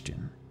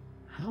question.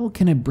 How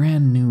can a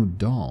brand new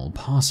doll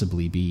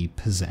possibly be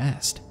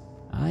possessed?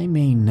 I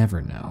may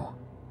never know,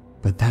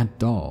 but that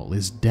doll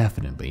is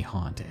definitely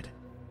haunted.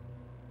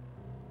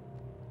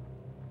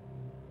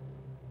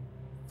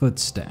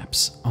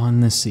 Footsteps on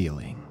the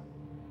Ceiling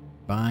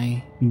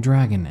by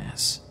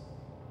Dragoness.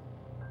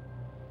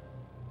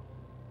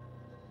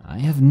 I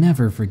have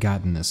never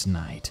forgotten this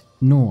night,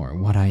 nor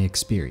what I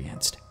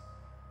experienced.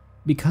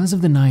 Because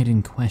of the night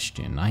in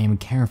question, I am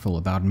careful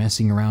about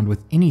messing around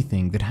with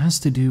anything that has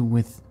to do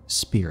with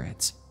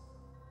spirits.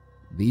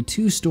 The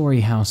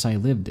two-story house I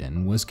lived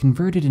in was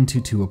converted into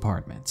 2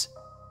 apartments,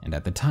 and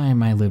at the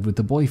time I lived with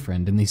a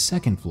boyfriend in the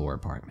second-floor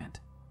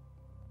apartment.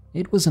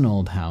 It was an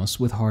old house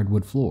with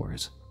hardwood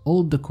floors,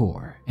 old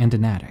decor, and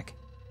an attic.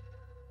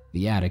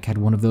 The attic had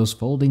one of those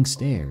folding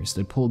stairs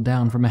that pulled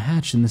down from a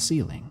hatch in the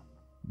ceiling.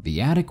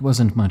 The attic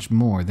wasn't much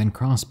more than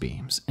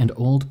crossbeams and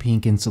old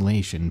pink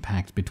insulation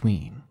packed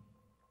between.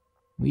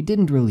 We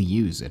didn't really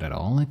use it at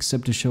all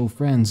except to show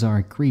friends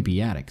our creepy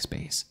attic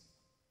space.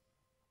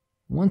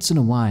 Once in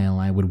a while,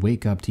 I would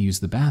wake up to use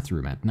the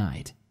bathroom at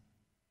night.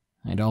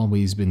 I'd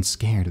always been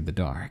scared of the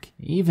dark,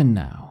 even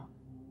now.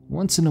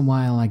 Once in a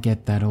while, I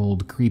get that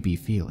old creepy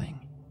feeling.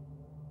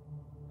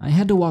 I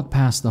had to walk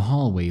past the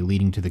hallway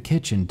leading to the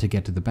kitchen to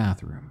get to the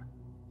bathroom,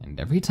 and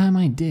every time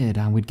I did,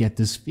 I would get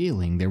this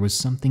feeling there was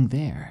something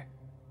there.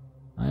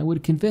 I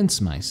would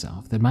convince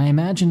myself that my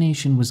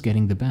imagination was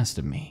getting the best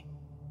of me.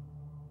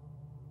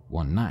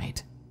 One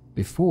night,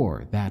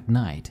 before that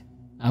night,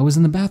 I was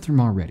in the bathroom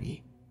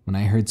already when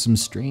I heard some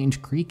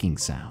strange creaking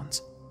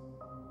sounds.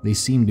 They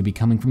seemed to be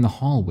coming from the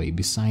hallway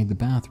beside the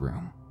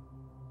bathroom.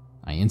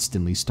 I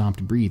instantly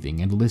stopped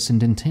breathing and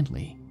listened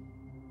intently.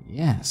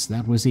 Yes,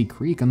 that was a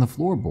creak on the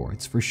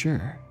floorboards for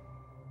sure.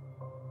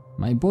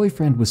 My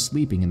boyfriend was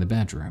sleeping in the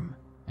bedroom,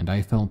 and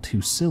I felt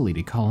too silly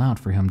to call out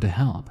for him to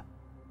help,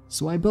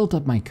 so I built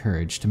up my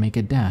courage to make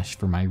a dash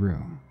for my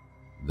room.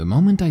 The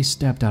moment I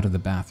stepped out of the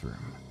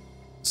bathroom,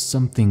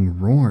 something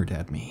roared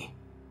at me.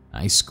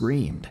 I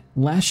screamed,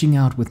 lashing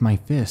out with my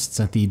fists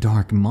at the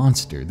dark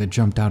monster that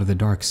jumped out of the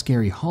dark,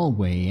 scary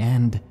hallway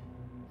and…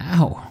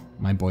 "Ow!"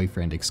 my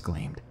boyfriend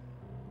exclaimed.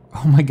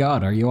 "Oh my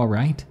god, are you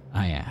alright?"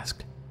 I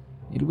asked.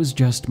 It was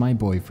just my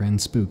boyfriend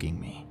spooking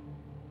me.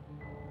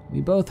 We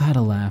both had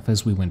a laugh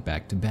as we went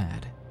back to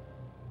bed,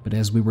 but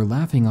as we were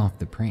laughing off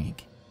the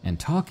prank and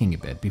talking a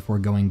bit before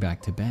going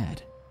back to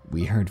bed,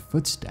 we heard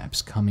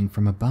footsteps coming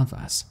from above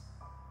us.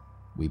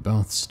 We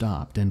both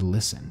stopped and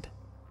listened.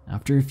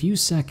 After a few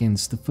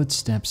seconds, the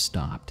footsteps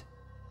stopped,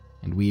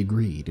 and we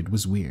agreed it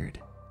was weird,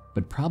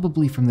 but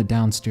probably from the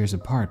downstairs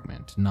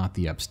apartment, not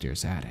the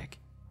upstairs attic.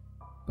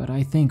 But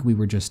I think we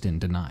were just in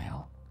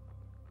denial.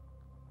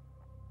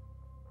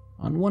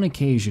 On one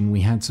occasion,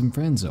 we had some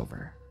friends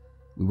over.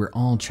 We were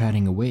all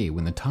chatting away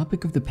when the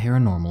topic of the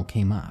paranormal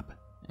came up.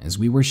 As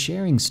we were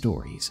sharing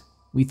stories,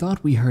 we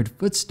thought we heard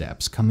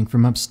footsteps coming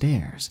from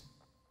upstairs.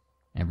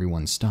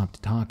 Everyone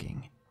stopped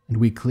talking, and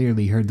we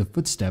clearly heard the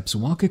footsteps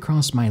walk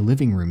across my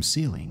living room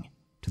ceiling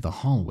to the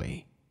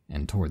hallway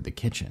and toward the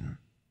kitchen.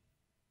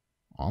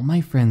 All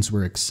my friends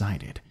were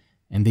excited,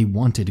 and they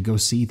wanted to go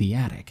see the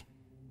attic.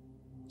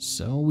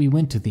 So we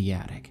went to the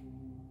attic,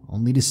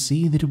 only to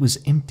see that it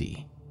was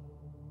empty.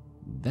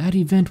 That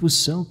event was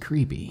so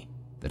creepy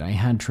that I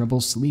had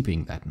trouble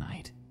sleeping that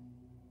night.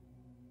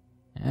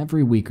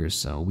 Every week or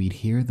so, we'd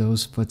hear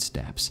those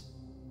footsteps.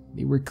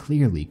 They were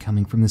clearly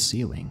coming from the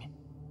ceiling.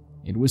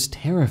 It was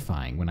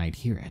terrifying when I'd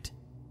hear it.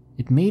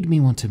 It made me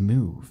want to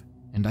move,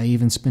 and I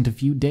even spent a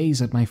few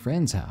days at my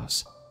friend's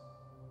house.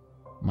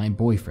 My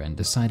boyfriend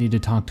decided to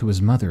talk to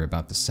his mother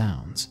about the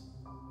sounds.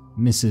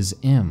 Mrs.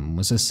 M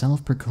was a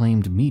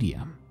self-proclaimed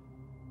medium.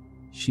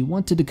 She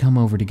wanted to come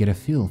over to get a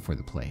feel for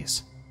the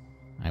place.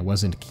 I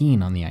wasn't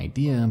keen on the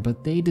idea,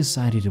 but they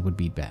decided it would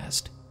be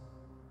best.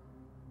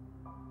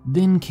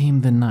 Then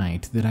came the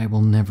night that I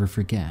will never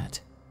forget.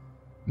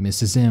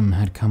 Mrs. M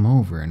had come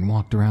over and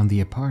walked around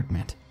the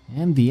apartment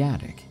and the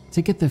attic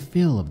to get the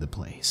feel of the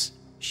place.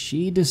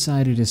 She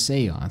decided a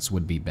seance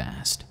would be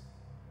best.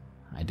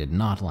 I did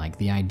not like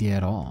the idea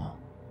at all,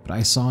 but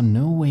I saw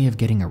no way of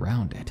getting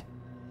around it.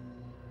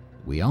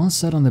 We all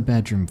sat on the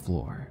bedroom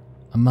floor,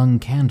 among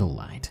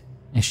candlelight,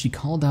 as she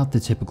called out the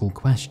typical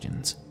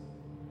questions.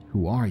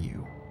 Who are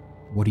you?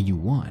 What do you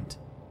want?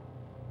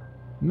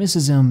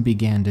 Mrs. M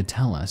began to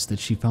tell us that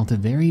she felt a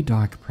very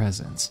dark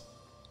presence,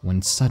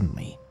 when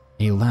suddenly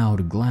a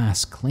loud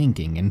glass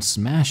clinking and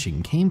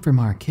smashing came from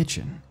our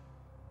kitchen.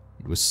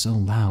 It was so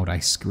loud I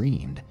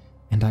screamed,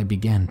 and I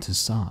began to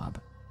sob.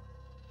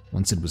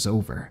 Once it was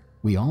over,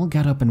 we all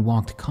got up and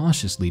walked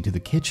cautiously to the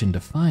kitchen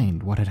to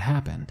find what had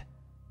happened.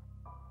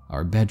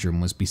 Our bedroom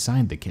was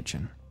beside the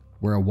kitchen,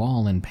 where a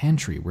wall and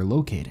pantry were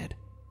located.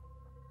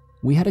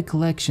 We had a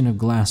collection of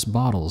glass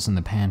bottles in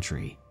the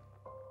pantry.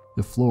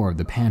 The floor of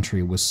the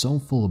pantry was so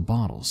full of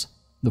bottles,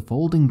 the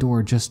folding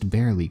door just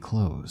barely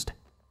closed.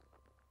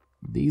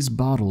 These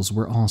bottles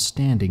were all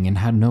standing and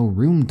had no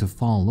room to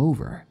fall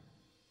over.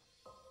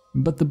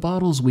 But the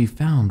bottles we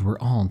found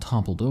were all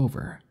toppled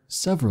over,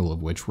 several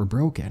of which were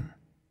broken.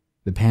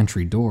 The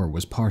pantry door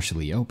was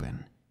partially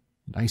open,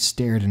 and I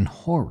stared in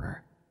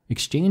horror,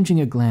 exchanging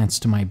a glance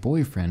to my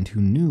boyfriend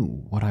who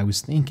knew what I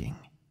was thinking.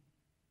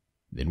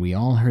 Then we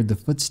all heard the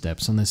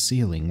footsteps on the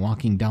ceiling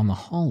walking down the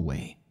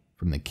hallway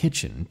from the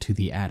kitchen to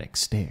the attic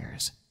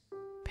stairs.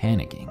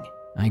 Panicking,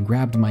 I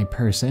grabbed my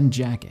purse and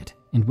jacket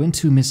and went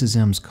to Mrs.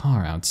 M's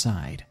car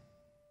outside.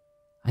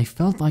 I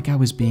felt like I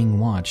was being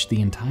watched the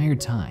entire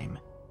time.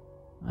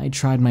 I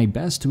tried my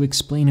best to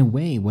explain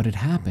away what had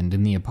happened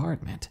in the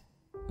apartment,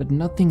 but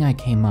nothing I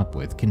came up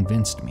with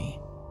convinced me.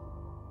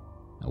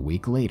 A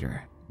week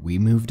later, we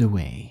moved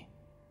away.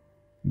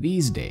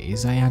 These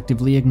days, I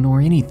actively ignore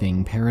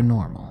anything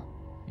paranormal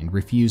and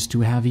refuse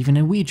to have even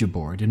a Ouija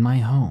board in my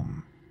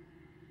home.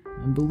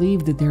 I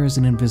believe that there is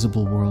an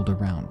invisible world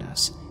around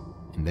us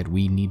and that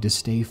we need to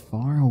stay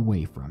far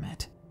away from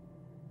it.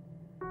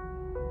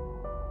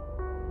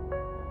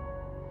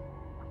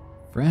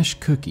 Fresh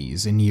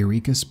Cookies in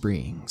Eureka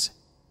Springs,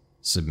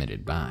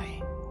 submitted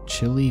by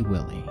Chilly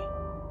Willy.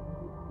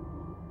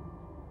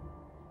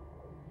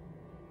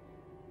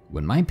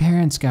 When my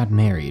parents got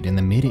married in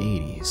the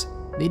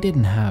mid-80s, they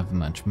didn't have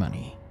much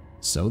money,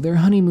 so their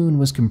honeymoon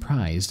was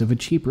comprised of a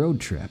cheap road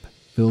trip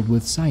filled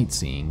with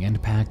sightseeing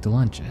and packed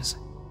lunches.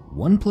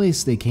 One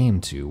place they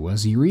came to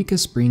was Eureka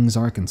Springs,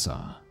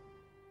 Arkansas.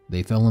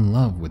 They fell in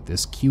love with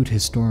this cute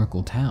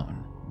historical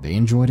town. They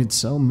enjoyed it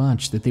so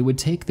much that they would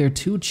take their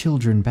 2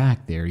 children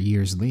back there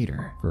years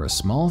later for a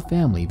small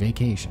family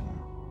vacation.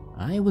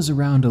 I was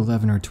around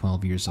 11 or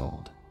 12 years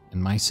old,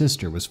 and my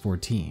sister was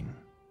 14.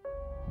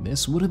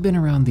 This would have been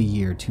around the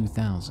year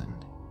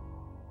 2000.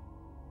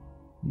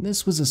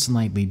 This was a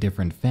slightly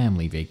different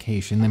family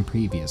vacation than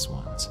previous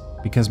ones,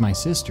 because my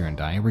sister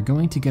and I were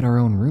going to get our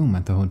own room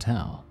at the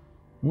hotel,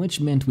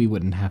 which meant we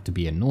wouldn't have to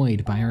be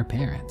annoyed by our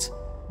parents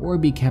or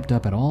be kept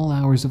up at all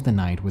hours of the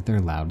night with their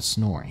loud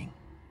snoring.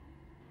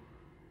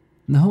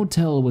 The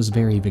hotel was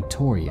very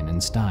Victorian in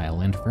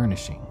style and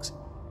furnishings.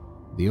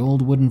 The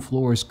old wooden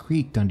floors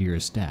creaked under your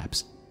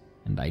steps,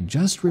 and I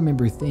just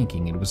remember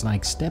thinking it was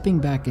like stepping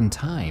back in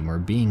time or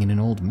being in an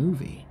old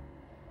movie.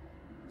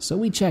 So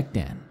we checked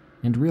in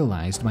and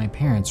realized my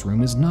parents'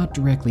 room is not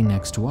directly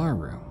next to our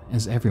room,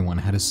 as everyone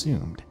had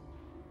assumed,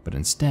 but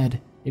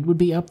instead it would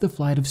be up the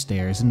flight of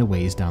stairs and a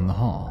ways down the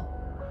hall.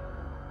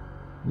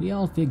 We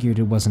all figured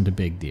it wasn't a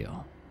big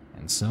deal,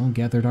 and so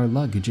gathered our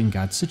luggage and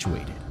got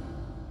situated.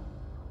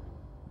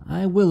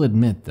 I will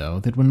admit, though,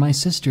 that when my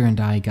sister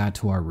and I got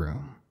to our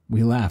room,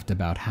 we laughed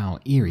about how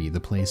eerie the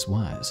place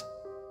was.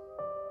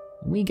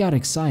 We got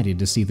excited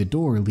to see the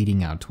door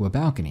leading out to a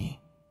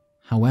balcony.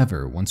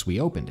 However, once we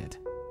opened it,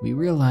 we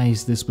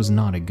realized this was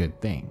not a good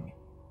thing.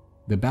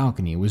 The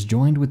balcony was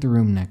joined with the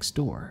room next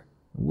door,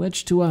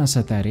 which to us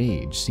at that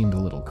age seemed a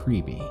little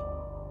creepy.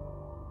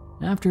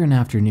 After an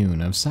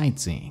afternoon of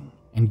sightseeing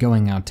and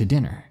going out to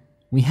dinner,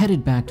 we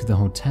headed back to the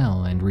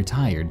hotel and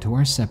retired to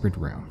our separate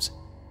rooms.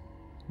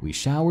 We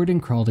showered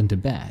and crawled into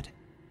bed,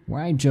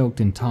 where I joked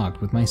and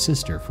talked with my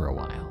sister for a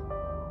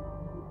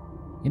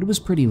while. It was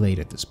pretty late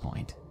at this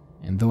point,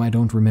 and though I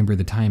don't remember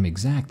the time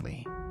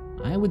exactly,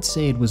 I would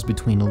say it was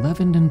between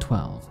 11 and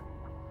 12.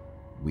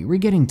 We were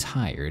getting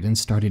tired and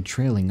started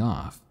trailing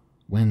off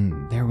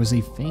when there was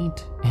a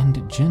faint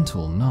and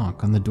gentle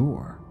knock on the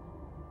door.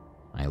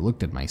 I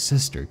looked at my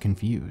sister,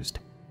 confused.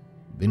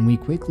 Then we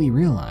quickly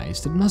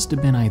realized it must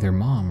have been either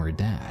Mom or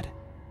Dad.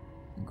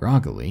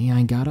 Groggily,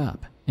 I got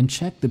up and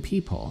checked the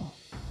peephole.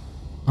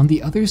 On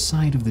the other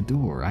side of the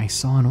door, I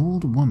saw an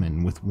old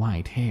woman with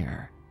white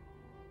hair.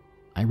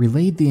 I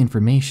relayed the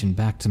information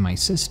back to my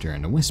sister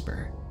in a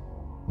whisper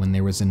when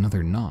there was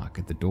another knock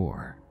at the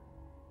door.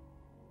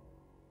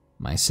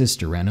 My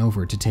sister ran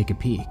over to take a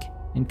peek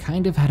and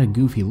kind of had a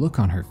goofy look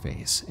on her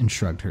face and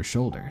shrugged her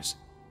shoulders.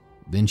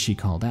 Then she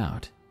called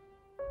out,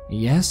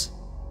 "Yes?"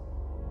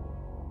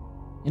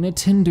 In a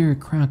tender,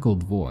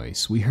 crackled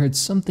voice, we heard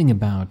something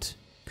about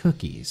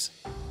cookies.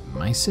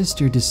 My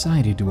sister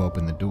decided to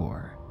open the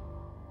door.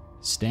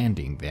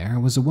 Standing there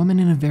was a woman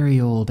in a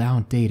very old,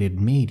 outdated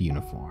maid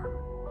uniform.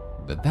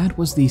 But that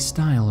was the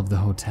style of the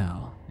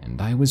hotel, and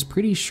I was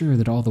pretty sure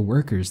that all the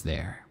workers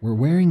there were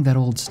wearing that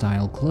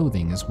old-style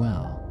clothing as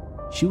well.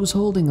 She was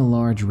holding a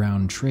large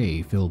round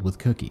tray filled with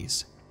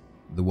cookies.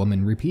 The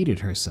woman repeated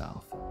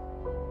herself.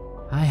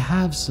 "I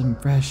have some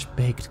fresh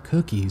baked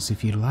cookies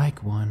if you'd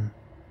like one,"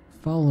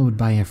 followed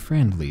by a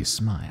friendly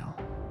smile.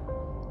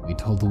 We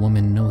told the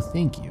woman no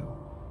thank you,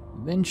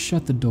 then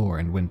shut the door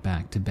and went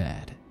back to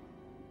bed.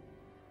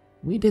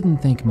 We didn't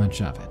think much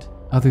of it,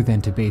 other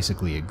than to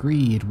basically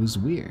agree it was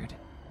weird.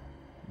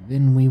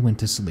 Then we went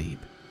to sleep.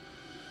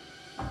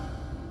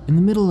 In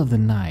the middle of the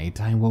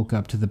night, I woke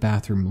up to the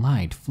bathroom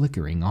light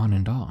flickering on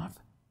and off.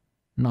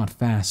 Not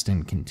fast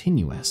and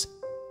continuous,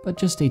 but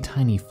just a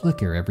tiny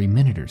flicker every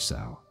minute or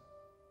so.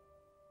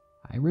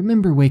 I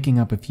remember waking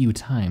up a few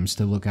times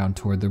to look out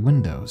toward the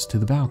windows to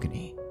the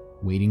balcony,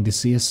 waiting to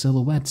see a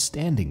silhouette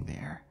standing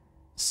there.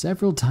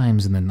 Several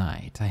times in the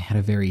night, I had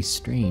a very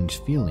strange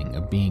feeling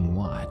of being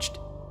watched.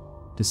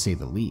 To say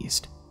the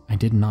least, I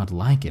did not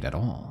like it at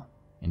all,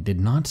 and did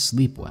not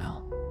sleep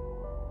well.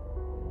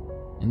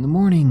 In the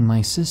morning,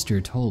 my sister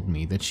told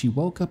me that she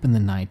woke up in the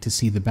night to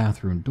see the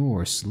bathroom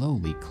door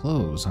slowly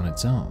close on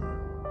its own.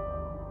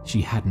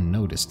 She hadn't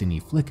noticed any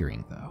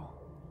flickering, though.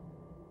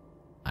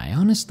 I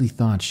honestly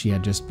thought she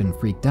had just been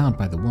freaked out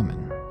by the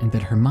woman, and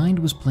that her mind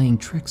was playing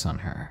tricks on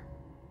her.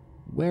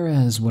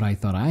 whereas what I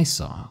thought I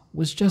saw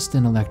was just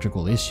an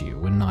electrical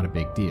issue and not a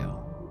big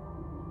deal.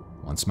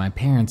 Once my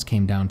parents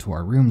came down to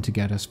our room to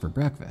get us for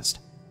breakfast,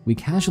 we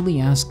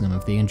casually asked them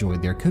if they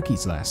enjoyed their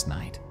cookies last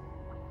night.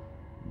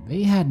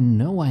 They had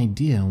no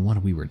idea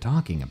what we were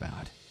talking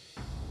about.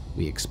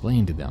 We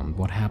explained to them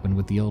what happened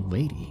with the old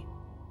lady,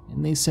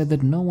 and they said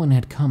that no one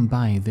had come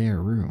by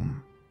their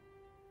room.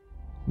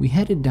 We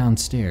headed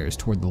downstairs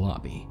toward the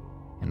lobby,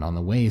 and on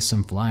the way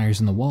some flyers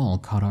on the wall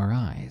caught our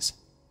eyes.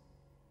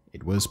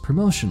 It was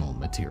promotional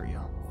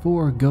material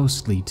for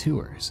ghostly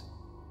tours.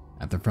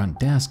 At the front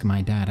desk,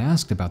 my dad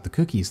asked about the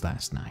cookies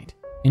last night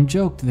and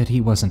joked that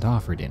he wasn't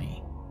offered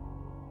any.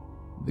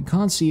 The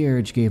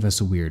concierge gave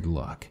us a weird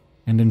look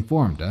and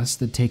informed us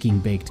that taking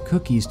baked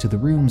cookies to the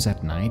rooms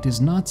at night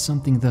is not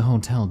something the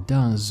hotel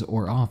does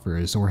or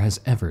offers or has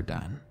ever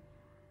done.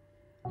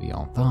 We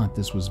all thought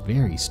this was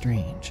very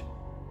strange.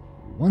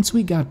 Once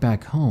we got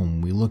back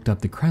home, we looked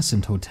up the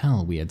Crescent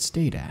Hotel we had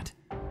stayed at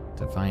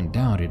to find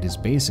out it is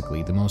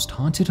basically the most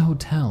haunted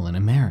hotel in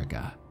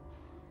America.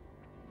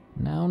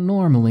 Now,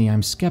 normally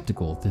I'm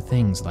skeptical to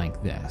things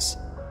like this,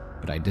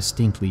 but I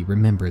distinctly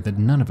remember that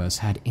none of us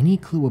had any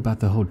clue about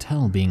the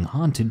hotel being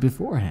haunted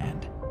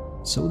beforehand,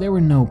 so there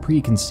were no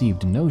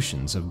preconceived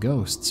notions of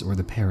ghosts or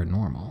the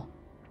paranormal.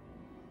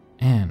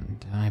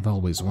 And I've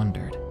always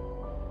wondered,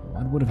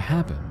 what would have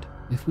happened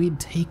if we'd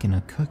taken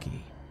a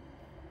cookie?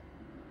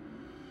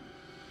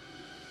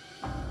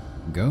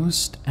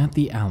 Ghost at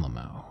the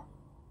Alamo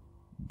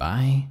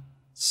by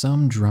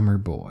Some Drummer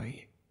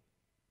Boy.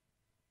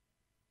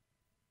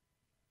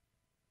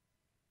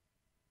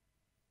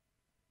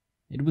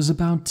 It was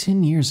about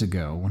 10 years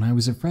ago when I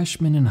was a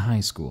freshman in high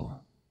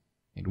school.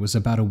 It was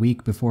about a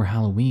week before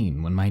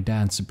Halloween when my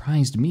dad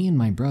surprised me and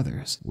my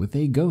brothers with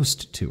a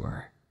ghost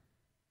tour.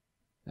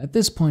 At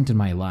this point in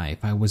my life,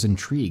 I was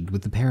intrigued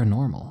with the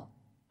paranormal.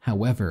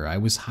 However, I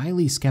was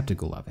highly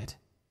skeptical of it,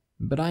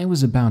 but I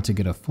was about to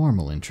get a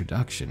formal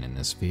introduction in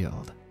this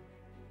field.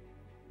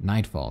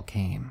 Nightfall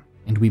came,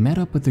 and we met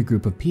up with a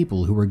group of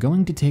people who were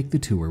going to take the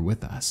tour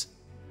with us.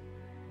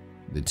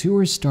 The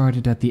tour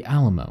started at the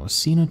Alamo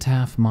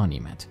Cenotaph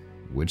Monument,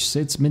 which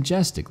sits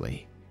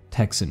majestically,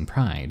 Texan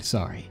pride,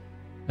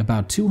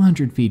 about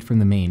 200 feet from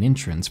the main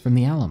entrance from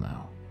the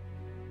Alamo.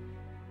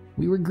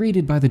 We were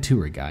greeted by the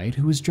tour guide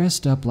who was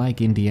dressed up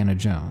like Indiana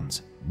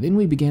Jones. Then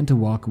we began to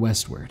walk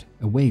westward,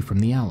 away from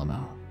the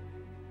Alamo.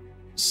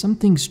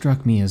 Something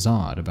struck me as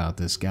odd about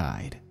this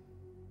guide.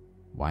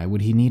 Why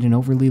would he need an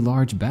overly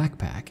large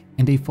backpack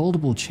and a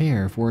foldable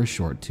chair for a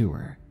short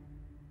tour?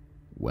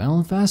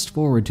 Well, fast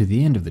forward to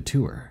the end of the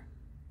tour.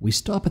 We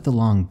stop at the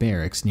long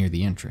barracks near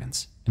the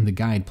entrance, and the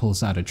guide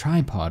pulls out a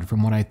tripod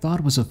from what I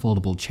thought was a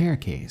foldable chair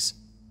case.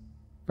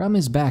 From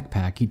his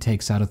backpack, he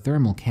takes out a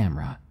thermal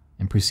camera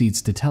and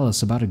proceeds to tell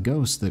us about a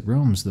ghost that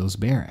roams those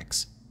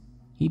barracks.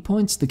 He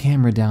points the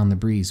camera down the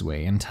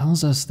breezeway and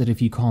tells us that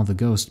if you call the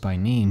ghost by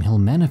name, he'll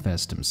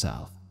manifest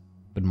himself,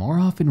 but more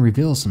often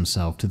reveals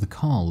himself to the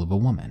call of a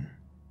woman.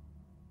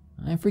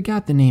 I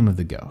forgot the name of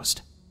the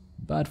ghost,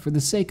 but for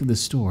the sake of the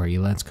story,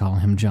 let's call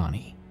him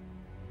Johnny.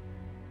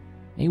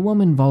 A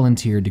woman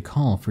volunteered to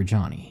call for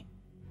Johnny.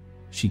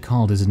 She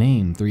called his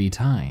name 3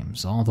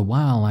 times, all the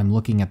while I'm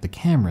looking at the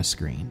camera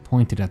screen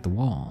pointed at the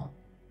wall.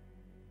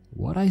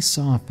 What I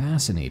saw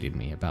fascinated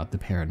me about the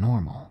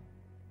paranormal,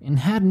 and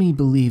had me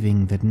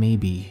believing that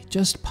maybe,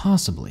 just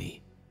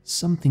possibly,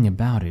 something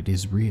about it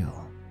is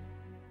real.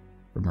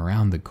 From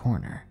around the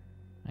corner,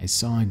 I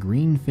saw a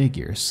green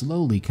figure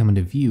slowly come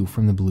into view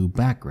from the blue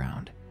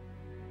background.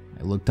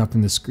 I looked up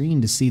from the screen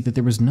to see that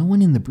there was no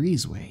one in the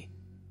breezeway,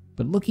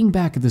 but looking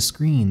back at the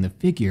screen, the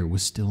figure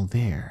was still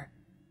there.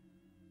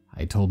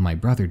 I told my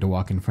brother to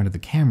walk in front of the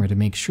camera to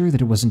make sure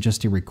that it wasn't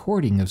just a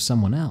recording of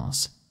someone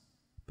else,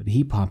 but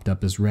he popped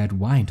up as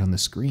red-white on the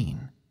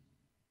screen.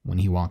 When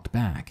he walked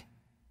back,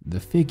 the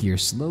figure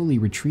slowly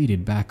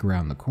retreated back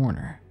around the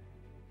corner.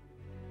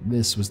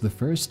 This was the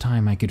first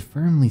time I could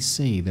firmly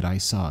say that I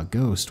saw a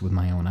ghost with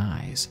my own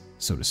eyes,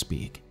 so to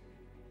speak,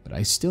 but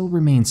I still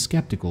remain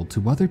skeptical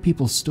to other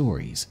people's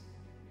stories.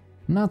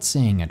 Not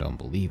saying I don't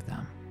believe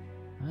them,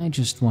 I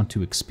just want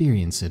to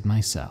experience it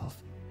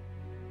myself.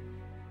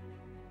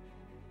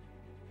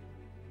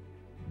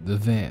 The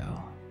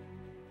Veil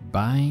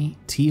by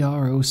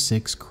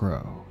TR06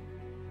 Crow.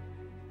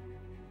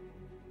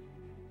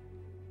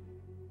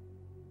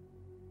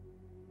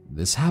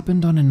 This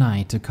happened on a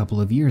night a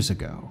couple of years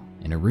ago,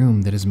 in a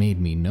room that has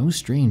made me no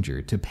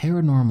stranger to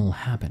paranormal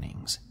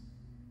happenings.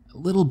 A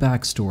little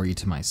backstory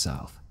to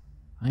myself.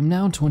 I'm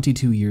now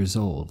 22 years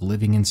old,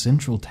 living in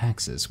Central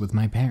Texas with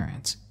my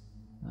parents.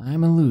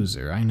 I'm a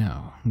loser, I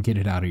know, get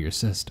it out of your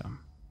system.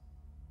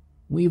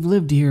 We've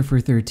lived here for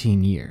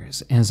 13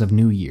 years, as of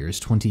New Year's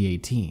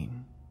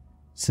 2018.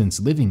 Since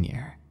living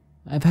here,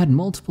 I've had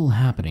multiple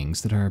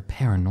happenings that are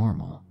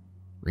paranormal,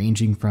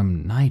 ranging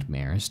from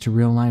nightmares to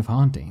real-life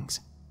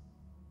hauntings.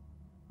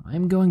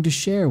 I'm going to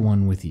share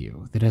one with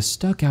you that has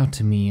stuck out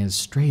to me as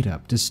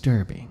straight-up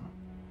disturbing.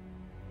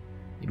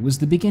 It was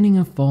the beginning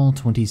of fall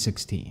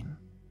 2016,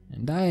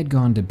 and I had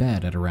gone to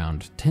bed at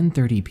around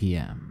 10:30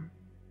 p.m.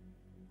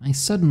 I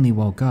suddenly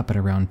woke up at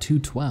around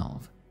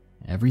 2:12.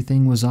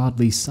 Everything was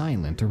oddly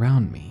silent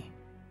around me.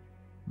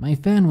 My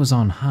fan was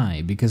on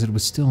high because it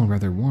was still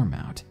rather warm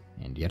out,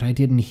 and yet I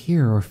didn't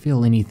hear or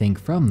feel anything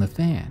from the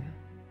fan.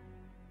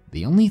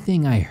 The only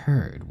thing I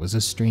heard was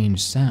a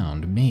strange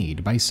sound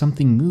made by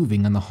something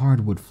moving on the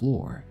hardwood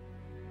floor.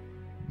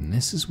 And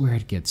this is where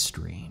it gets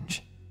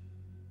strange.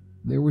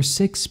 There were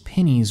 6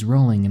 pennies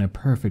rolling in a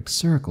perfect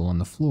circle on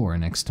the floor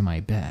next to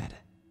my bed.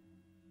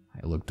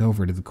 I looked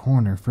over to the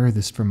corner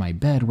furthest from my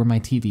bed where my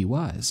TV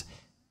was,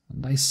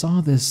 and I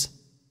saw this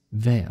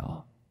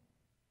veil.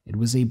 It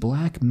was a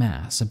black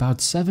mass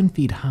about 7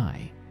 feet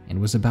high and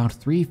was about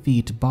 3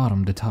 feet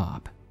bottom to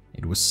top.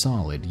 It was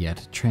solid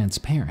yet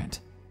transparent,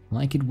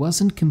 like it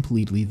wasn't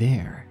completely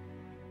there.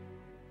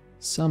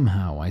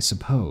 Somehow, I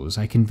suppose,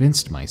 I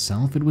convinced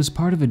myself it was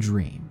part of a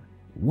dream,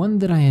 one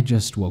that I had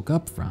just woke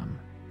up from,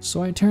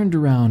 so I turned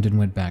around and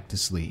went back to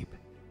sleep.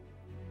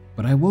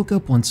 But I woke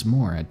up once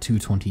more at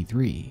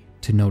 2:23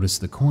 to notice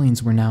the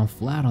coins were now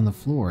flat on the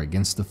floor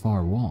against the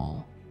far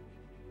wall.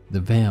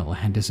 The veil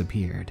had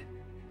disappeared,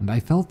 and I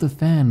felt the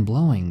fan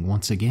blowing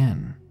once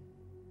again.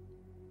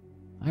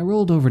 I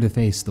rolled over to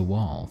face the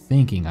wall,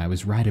 thinking I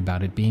was right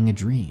about it being a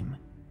dream,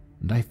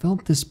 and I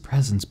felt this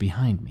presence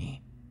behind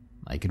me,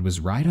 like it was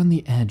right on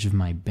the edge of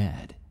my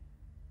bed.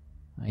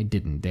 I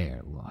didn't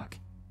dare look.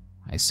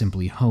 I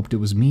simply hoped it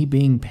was me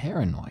being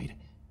paranoid,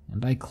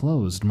 and I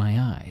closed my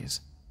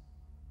eyes.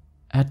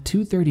 At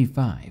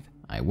 2:35,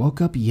 I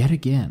woke up yet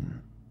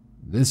again.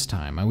 This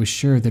time I was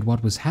sure that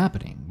what was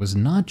happening was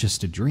not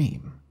just a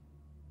dream.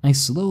 I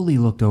slowly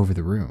looked over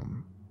the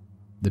room.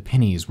 The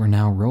pennies were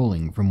now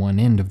rolling from one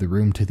end of the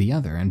room to the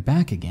other and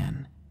back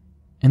again,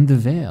 and the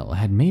veil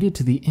had made it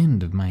to the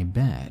end of my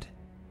bed,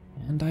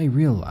 and I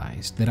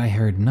realized that I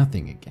heard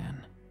nothing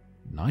again,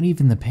 not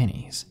even the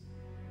pennies.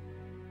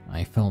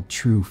 I felt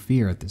true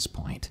fear at this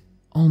point,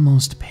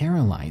 almost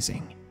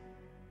paralyzing.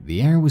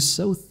 The air was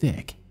so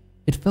thick,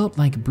 it felt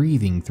like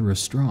breathing through a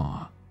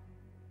straw.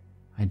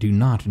 I do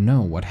not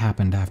know what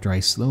happened after I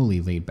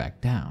slowly laid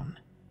back down,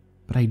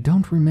 but I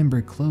don't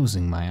remember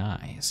closing my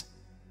eyes.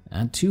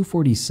 At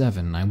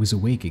 2:47, I was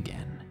awake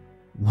again,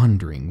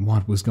 wondering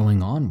what was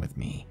going on with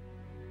me.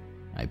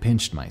 I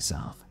pinched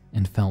myself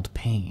and felt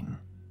pain,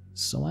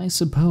 so I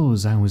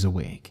suppose I was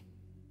awake.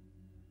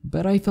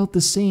 But I felt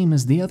the same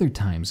as the other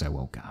times I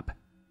woke up.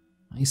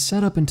 I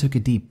sat up and took a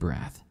deep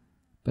breath,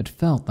 but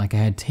felt like I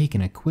had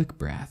taken a quick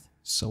breath,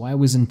 so I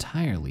was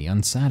entirely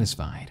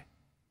unsatisfied.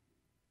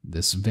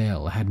 This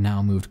veil had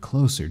now moved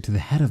closer to the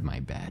head of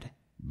my bed,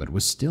 but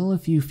was still a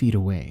few feet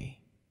away.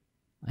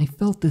 I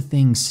felt the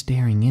thing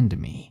staring into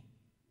me.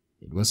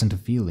 It wasn't a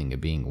feeling of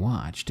being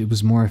watched, it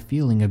was more a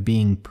feeling of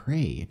being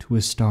prey to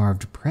a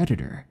starved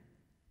predator,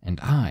 and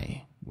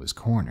I was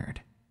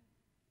cornered.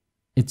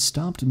 It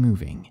stopped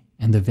moving,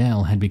 and the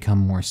veil had become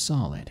more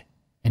solid,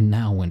 and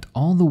now went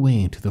all the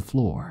way to the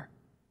floor.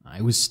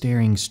 I was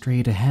staring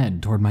straight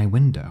ahead toward my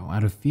window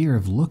out of fear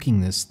of looking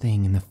this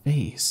thing in the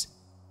face.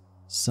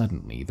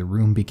 Suddenly, the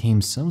room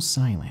became so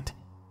silent,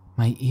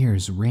 my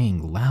ears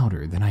rang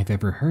louder than I've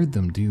ever heard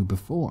them do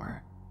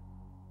before.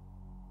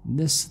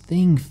 This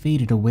thing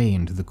faded away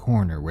into the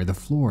corner where the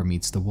floor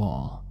meets the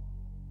wall.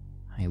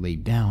 I lay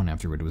down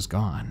after it was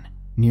gone,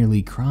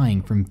 nearly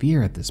crying from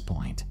fear at this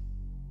point.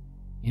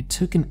 It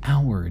took an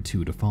hour or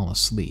two to fall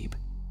asleep,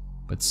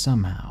 but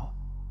somehow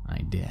I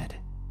did.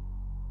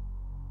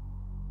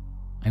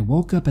 I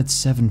woke up at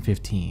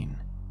 7:15,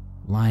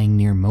 lying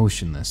near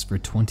motionless for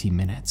 20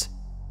 minutes,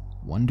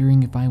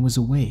 wondering if I was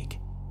awake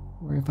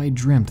or if I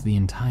dreamt the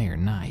entire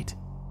night.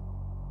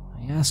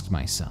 I asked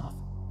myself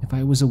if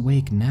I was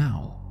awake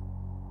now.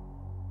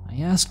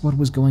 I asked what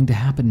was going to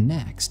happen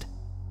next.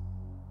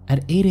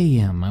 At 8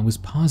 a.m., I was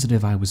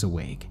positive I was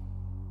awake.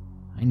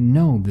 I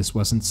know this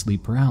wasn't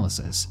sleep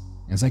paralysis,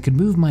 as I could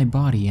move my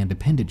body and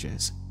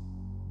appendages.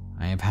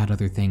 I have had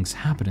other things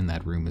happen in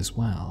that room as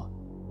well.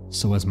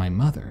 So has my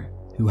mother,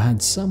 who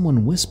had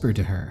someone whisper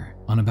to her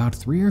on about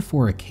 3 or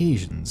 4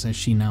 occasions as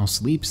she now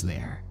sleeps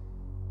there.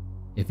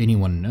 If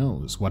anyone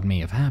knows what may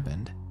have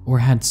happened or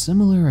had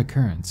similar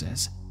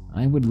occurrences,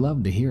 I would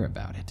love to hear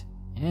about it,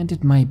 and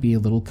it might be a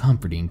little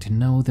comforting to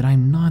know that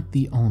I'm not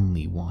the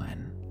only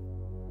one.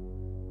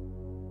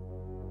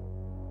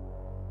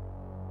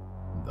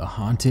 The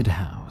Haunted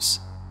House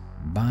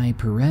by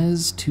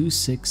Perez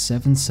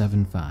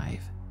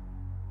 26775.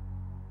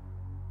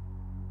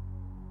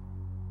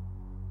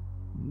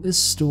 This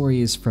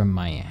story is from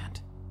my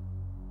aunt.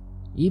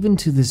 Even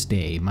to this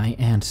day, my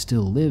aunt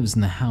still lives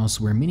in the house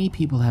where many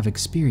people have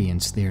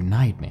experienced their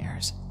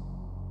nightmares.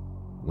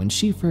 When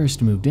she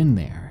first moved in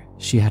there,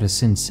 she had a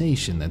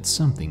sensation that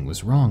something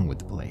was wrong with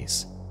the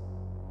place.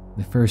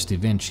 The first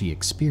event she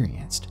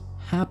experienced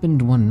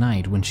happened one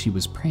night when she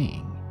was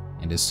praying,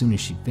 and as soon as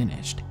she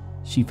finished,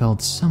 she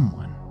felt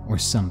someone or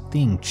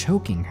something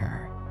choking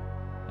her.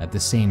 At the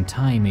same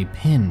time, a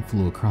pin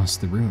flew across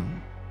the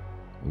room.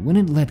 When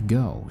it let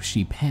go,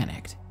 she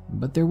panicked,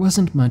 but there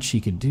wasn't much she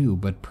could do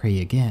but pray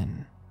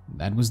again.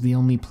 That was the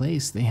only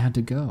place they had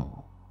to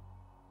go.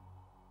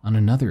 On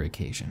another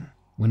occasion,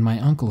 when my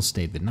uncle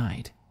stayed the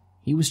night,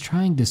 He was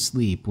trying to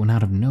sleep when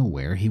out of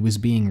nowhere he was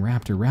being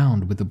wrapped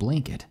around with a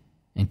blanket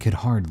and could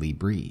hardly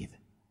breathe.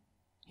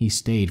 He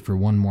stayed for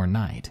one more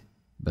night,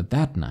 but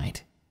that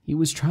night he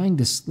was trying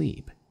to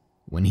sleep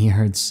when he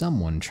heard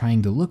someone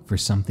trying to look for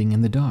something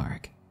in the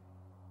dark.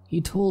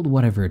 He told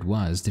whatever it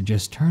was to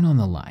just turn on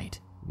the light.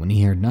 When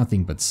he heard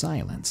nothing but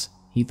silence,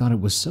 he thought it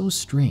was so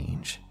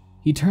strange.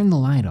 He turned the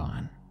light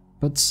on,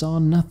 but saw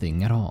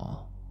nothing at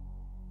all.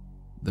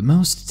 The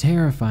most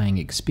terrifying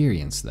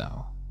experience,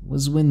 though,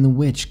 was when the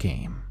witch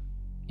came.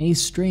 A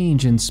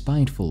strange and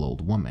spiteful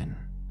old woman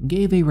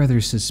gave a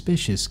rather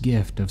suspicious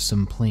gift of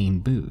some plain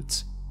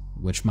boots,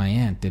 which my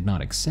aunt did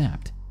not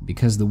accept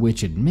because the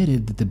witch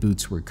admitted that the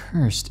boots were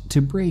cursed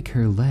to break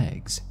her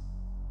legs.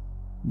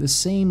 The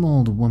same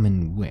old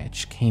woman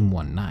witch came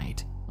one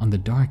night, on the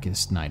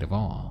darkest night of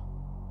all.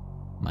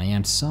 My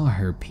aunt saw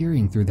her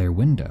peering through their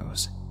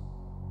windows.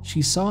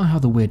 She saw how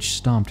the witch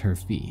stomped her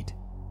feet,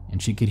 and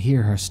she could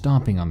hear her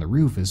stomping on the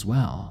roof as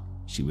well.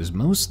 She was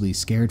mostly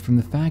scared from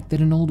the fact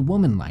that an old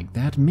woman like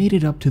that made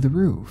it up to the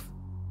roof.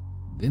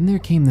 Then there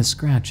came the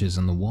scratches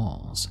on the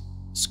walls,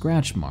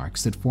 scratch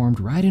marks that formed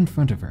right in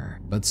front of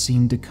her but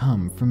seemed to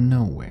come from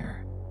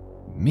nowhere.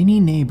 Many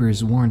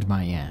neighbors warned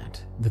my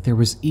aunt that there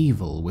was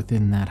evil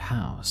within that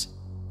house,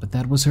 but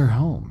that was her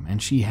home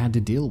and she had to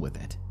deal with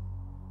it.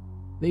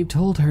 They've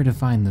told her to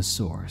find the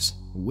source,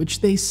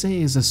 which they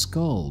say is a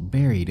skull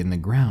buried in the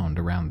ground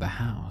around the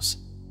house.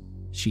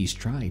 She's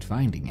tried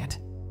finding it,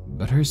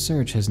 but her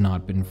search has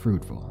not been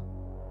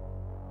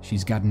fruitful.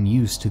 She's gotten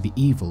used to the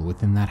evil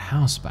within that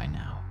house by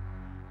now,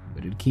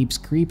 but it keeps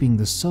creeping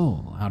the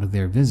soul out of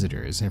their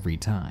visitors every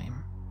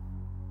time.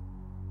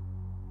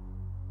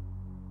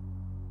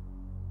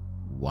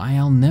 Why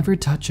I'll Never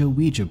Touch a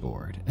Ouija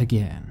Board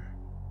Again,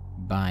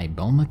 by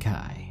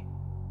Bulmakai.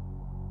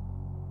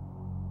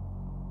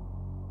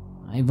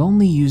 I've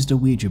only used a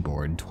Ouija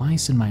board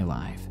twice in my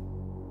life,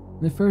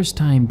 the first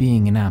time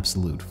being an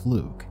absolute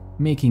fluke,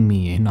 making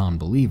me a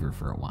non-believer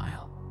for a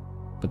while,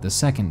 but the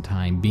second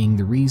time being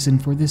the reason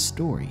for this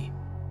story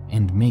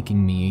and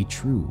making me a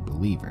true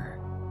believer.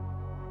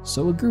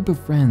 So a group of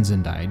friends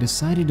and I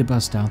decided to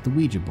bust out the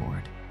Ouija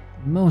board,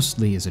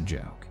 mostly as a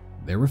joke.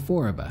 There were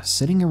 4 of us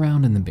sitting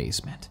around in the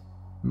basement.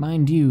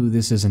 Mind you,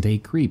 this isn't a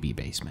creepy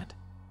basement.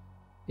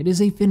 It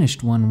is a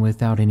finished one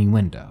without any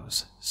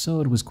windows, so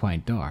it was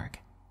quite dark.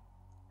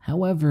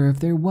 However, if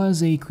there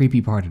was a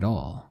creepy part at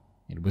all,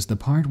 it was the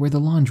part where the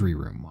laundry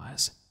room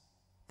was.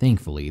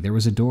 Thankfully, there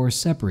was a door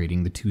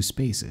separating the 2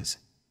 spaces.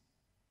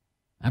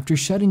 After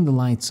shutting the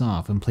lights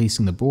off and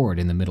placing the board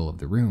in the middle of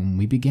the room,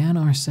 we began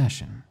our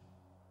session.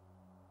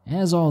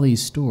 As all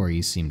these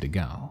stories seem to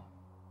go,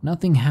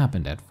 nothing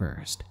happened at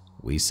first.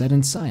 We sat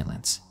in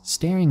silence,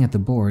 staring at the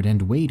board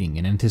and waiting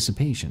in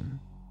anticipation.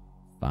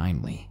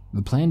 Finally,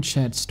 the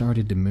planchette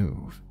started to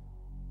move.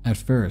 At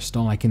first,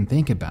 all I can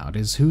think about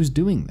is who's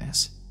doing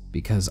this,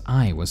 because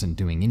I wasn't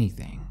doing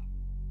anything.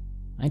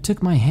 I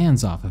took my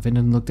hands off of it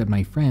and looked at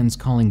my friends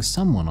calling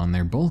someone on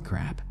their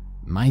bullcrap.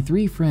 My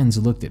 3 friends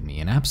looked at me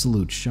in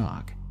absolute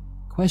shock,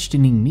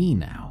 questioning me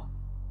now.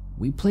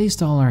 We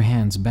placed all our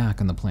hands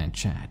back on the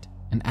planchette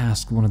and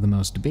asked one of the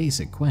most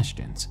basic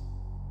questions.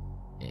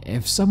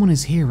 If someone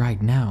is here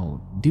right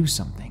now, do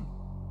something.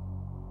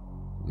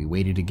 We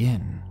waited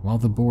again while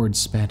the board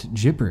spat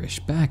gibberish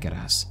back at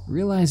us,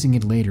 realizing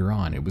it later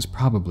on it was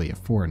probably a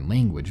foreign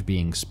language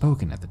being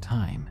spoken at the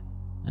time.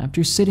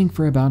 After sitting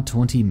for about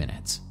 20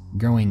 minutes,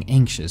 growing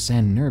anxious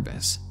and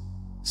nervous,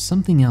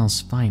 something else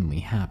finally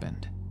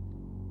happened.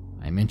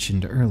 I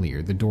mentioned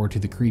earlier the door to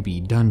the creepy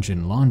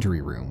dungeon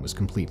laundry room was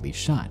completely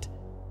shut.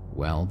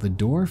 Well, the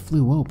door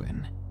flew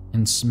open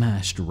and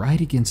smashed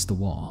right against the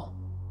wall.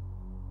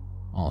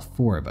 All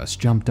 4 of us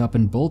jumped up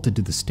and bolted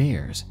to the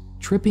stairs,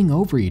 tripping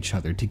over each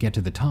other to get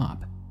to the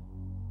top.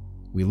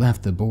 We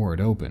left the board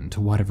open to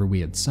whatever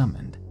we had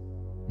summoned.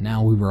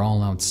 Now we were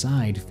all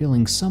outside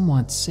feeling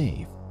somewhat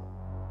safe,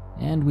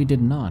 and we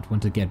did not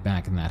want to get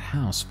back in that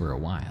house for a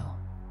while.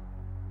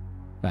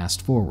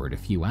 Fast forward a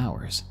few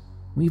hours,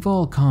 we've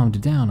all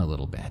calmed down a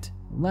little bit,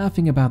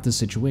 laughing about the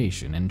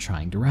situation and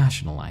trying to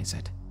rationalize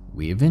it.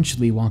 We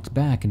eventually walked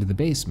back into the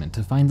basement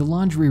to find the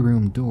laundry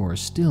room door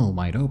still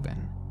wide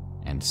open,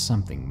 and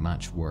something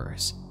much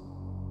worse.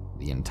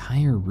 The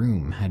entire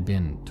room had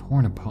been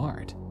torn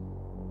apart.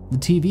 The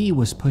TV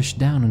was pushed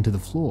down into the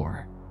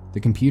floor. The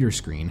computer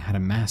screen had a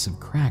massive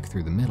crack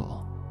through the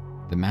middle.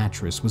 The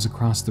mattress was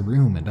across the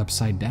room and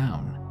upside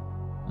down.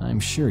 I'm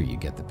sure you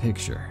get the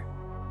picture.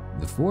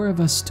 The 4 of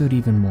us stood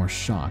even more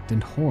shocked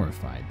and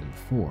horrified than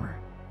before.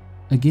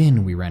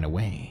 Again, we ran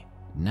away,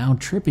 now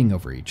tripping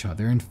over each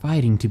other and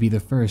fighting to be the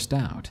first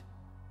out.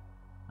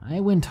 I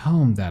went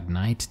home that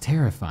night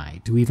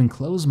terrified to even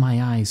close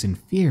my eyes in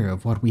fear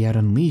of what we had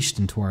unleashed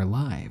into our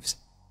lives.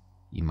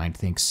 You might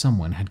think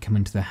someone had come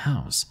into the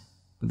house,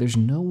 but there's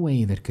no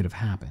way that could have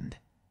happened.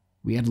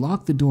 We had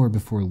locked the door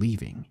before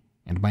leaving,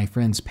 and my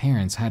friend's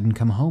parents hadn't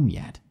come home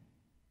yet,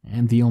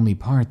 and the only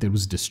part that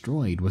was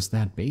destroyed was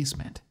that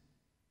basement.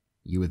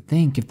 You would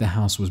think if the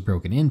house was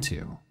broken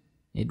into,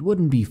 it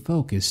wouldn't be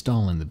focused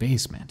all in the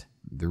basement,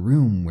 the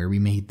room where we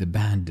made the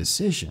bad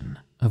decision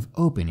of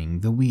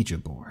opening the Ouija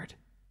board.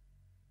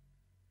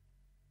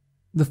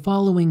 The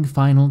following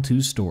final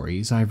 2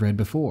 stories I've read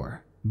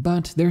before,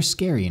 but they're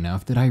scary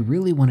enough that I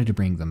really wanted to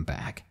bring them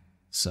back,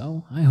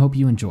 so I hope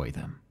you enjoy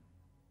them.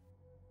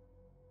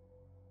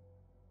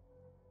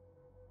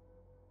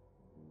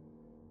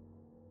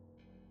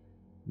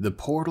 The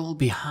Portal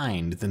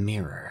Behind the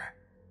Mirror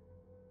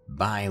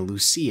by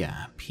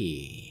Lucia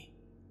P.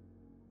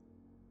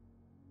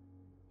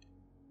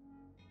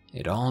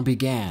 It all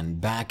began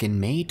back in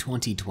May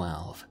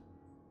 2012.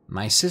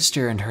 My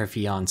sister and her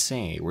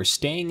fiancé were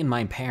staying in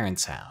my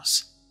parents'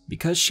 house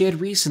because she had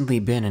recently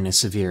been in a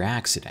severe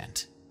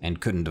accident and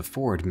couldn't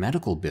afford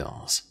medical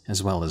bills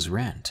as well as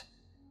rent.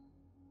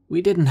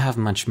 We didn't have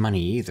much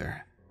money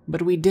either,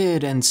 but we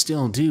did and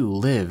still do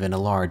live in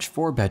a large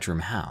 4-bedroom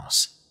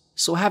house,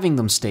 so having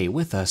them stay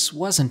with us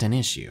wasn't an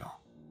issue.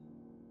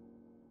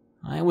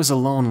 I was a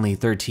lonely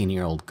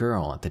 13-year-old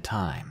girl at the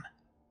time.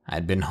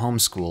 I'd been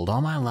homeschooled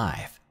all my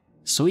life,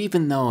 so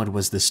even though it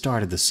was the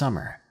start of the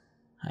summer,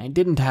 I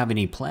didn't have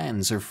any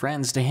plans or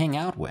friends to hang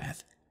out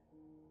with.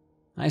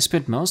 I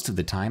spent most of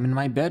the time in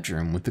my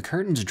bedroom with the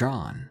curtains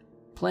drawn,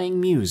 playing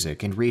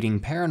music and reading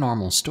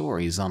paranormal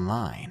stories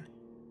online.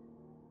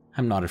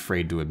 I'm not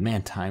afraid to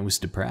admit I was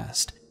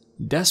depressed,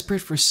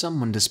 desperate for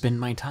someone to spend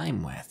my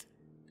time with.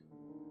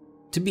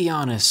 To be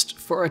honest,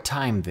 for a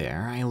time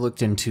there, I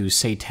looked into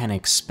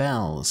satanic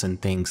spells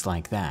and things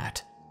like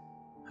that.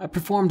 I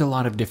performed a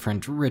lot of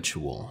different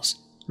rituals,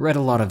 read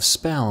a lot of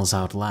spells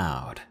out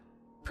loud,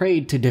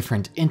 prayed to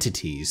different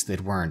entities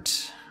that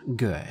weren't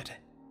good.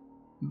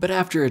 But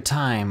after a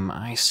time,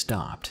 I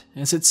stopped,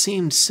 as it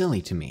seemed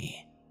silly to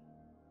me.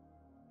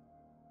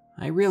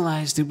 I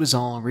realized it was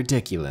all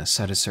ridiculous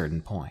at a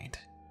certain point.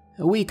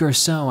 A week or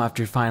so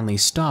after finally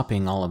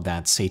stopping all of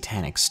that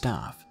satanic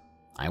stuff,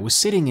 I was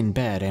sitting in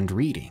bed and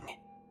reading.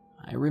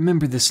 I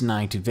remember this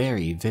night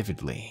very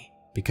vividly,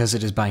 because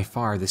it is by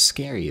far the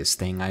scariest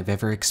thing I've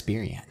ever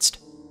experienced.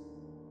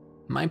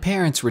 My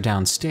parents were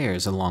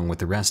downstairs along with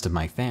the rest of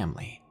my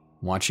family,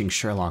 watching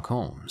Sherlock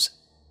Holmes.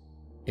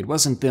 It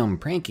wasn't them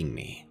pranking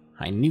me,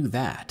 I knew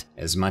that,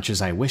 as much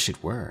as I wish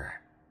it were.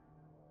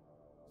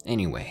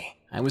 Anyway,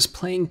 I was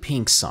playing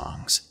Pink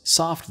songs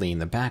softly in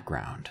the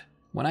background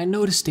when I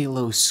noticed a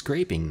low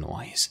scraping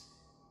noise.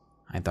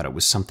 I thought it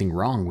was something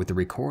wrong with the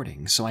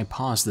recording, so I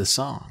paused the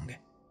song.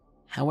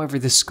 However,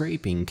 the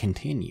scraping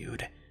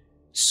continued.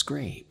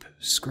 Scrape,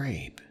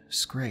 scrape,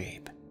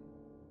 scrape.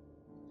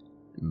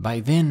 By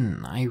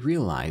then, I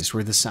realized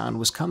where the sound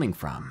was coming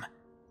from.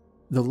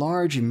 The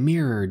large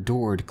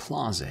mirror-doored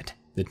closet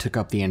that took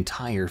up the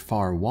entire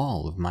far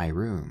wall of my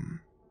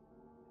room.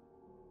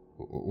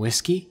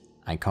 "Whiskey?"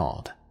 I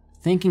called,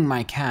 thinking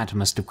my cat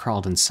must have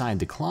crawled inside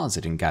the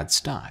closet and got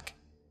stuck.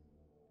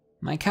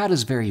 My cat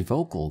is very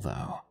vocal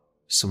though,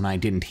 so when I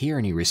didn't hear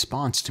any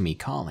response to me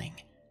calling,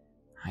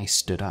 I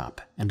stood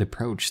up and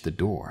approached the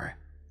door.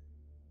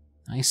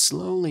 I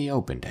slowly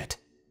opened it,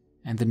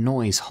 and the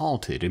noise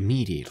halted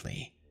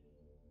immediately.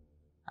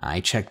 I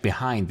checked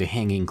behind the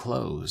hanging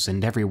clothes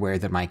and everywhere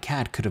that my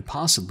cat could have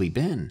possibly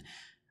been,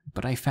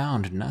 but I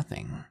found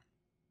nothing.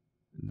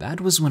 That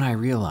was when I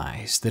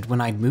realized that when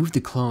I'd moved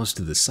the clothes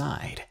to the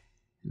side,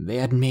 they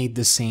had made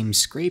the same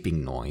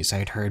scraping noise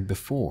I'd heard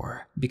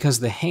before because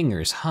the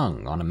hangers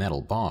hung on a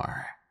metal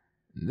bar.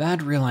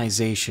 That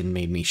realization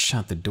made me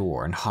shut the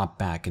door and hop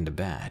back into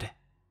bed.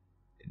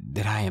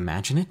 Did I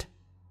imagine it?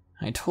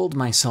 I told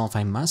myself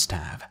I must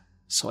have,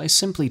 so I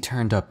simply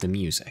turned up the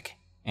music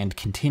and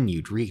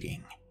continued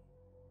reading.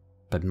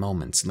 But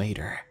moments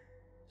later,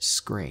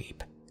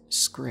 scrape,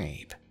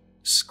 scrape,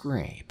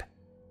 scrape.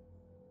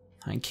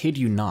 I kid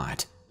you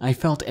not, I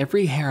felt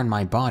every hair on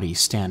my body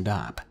stand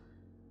up.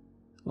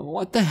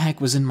 What the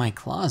heck was in my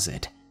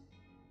closet?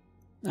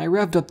 I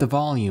revved up the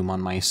volume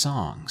on my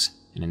songs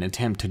in an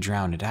attempt to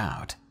drown it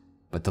out,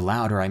 but the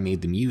louder I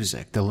made the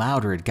music, the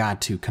louder it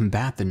got to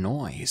combat the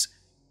noise.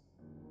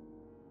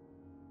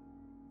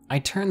 I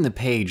turned the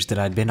page that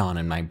I'd been on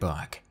in my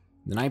book,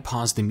 then I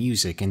paused the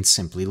music and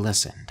simply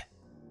listened.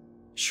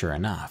 Sure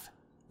enough,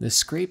 the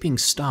scraping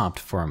stopped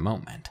for a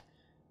moment.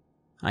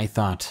 I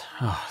thought,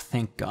 oh,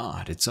 thank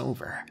God, it's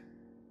over.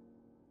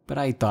 But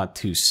I thought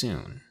too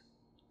soon,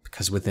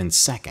 because within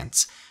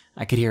seconds,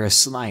 I could hear a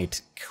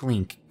slight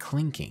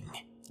clinking,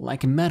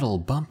 like metal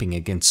bumping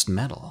against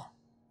metal,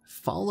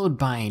 followed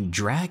by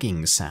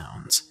dragging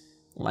sounds,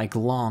 like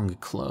long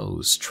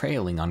clothes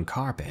trailing on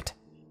carpet.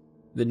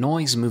 The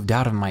noise moved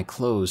out of my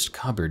closed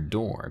cupboard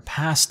door,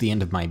 past the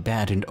end of my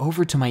bed and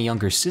over to my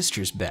younger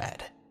sister's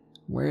bed,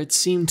 where it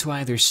seemed to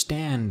either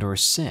stand or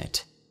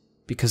sit,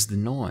 because the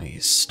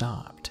noise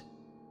stopped.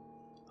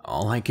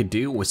 All I could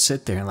do was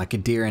sit there like a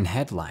deer in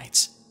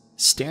headlights,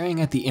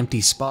 staring at the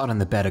empty spot on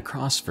the bed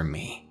across from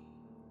me.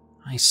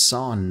 I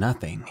saw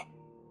nothing,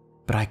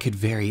 but I could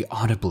very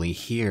audibly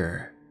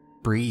hear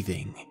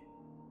breathing.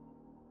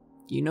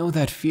 You know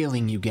that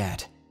feeling you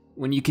get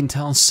when you can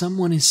tell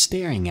someone is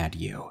staring at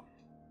you?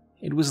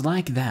 It was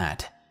like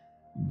that,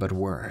 but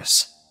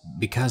worse,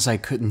 because I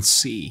couldn't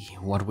see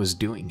what was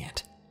doing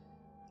it.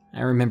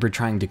 I remember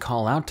trying to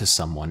call out to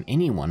someone,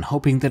 anyone,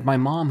 hoping that my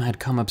mom had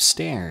come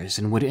upstairs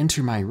and would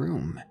enter my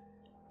room,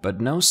 but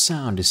no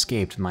sound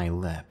escaped my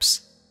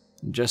lips,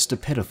 just a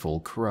pitiful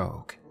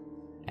croak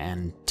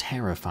and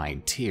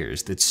terrified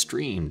tears that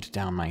streamed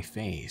down my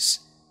face.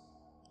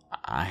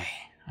 I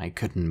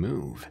couldn't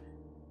move.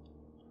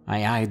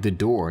 I eyed the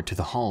door to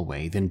the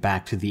hallway, then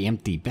back to the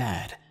empty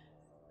bed.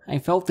 I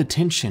felt the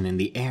tension in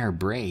the air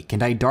break,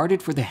 and I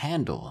darted for the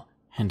handle,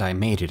 and I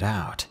made it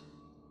out.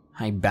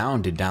 I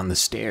bounded down the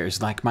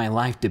stairs like my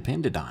life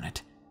depended on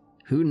it.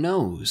 Who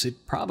knows,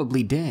 it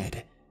probably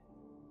did.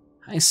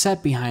 I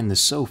sat behind the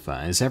sofa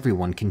as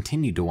everyone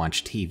continued to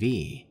watch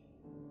TV.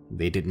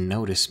 They didn't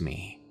notice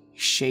me,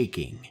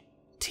 shaking,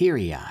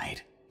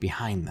 teary-eyed,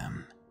 behind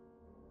them.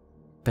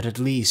 But at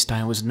least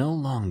I was no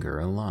longer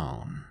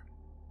alone.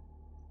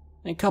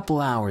 A couple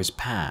hours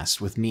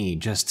passed with me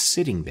just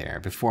sitting there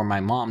before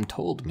my mom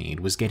told me it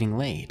was getting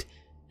late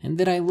and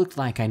that I looked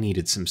like I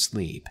needed some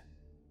sleep.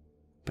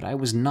 But I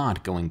was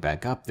not going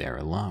back up there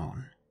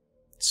alone,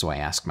 so I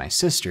asked my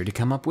sister to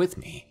come up with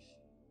me.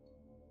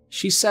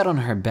 She sat on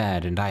her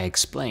bed and I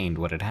explained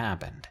what had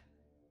happened.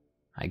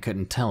 I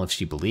couldn't tell if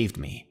she believed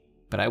me,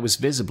 but I was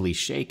visibly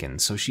shaken,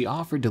 so she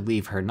offered to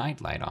leave her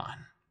nightlight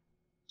on.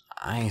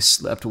 I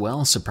slept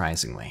well,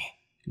 surprisingly.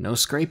 No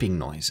scraping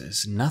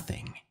noises,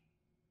 nothing.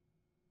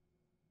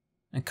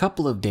 A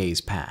couple of days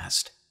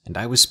passed, and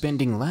I was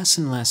spending less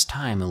and less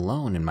time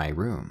alone in my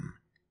room.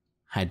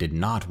 I did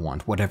not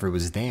want whatever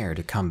was there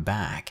to come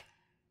back.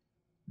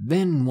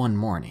 Then one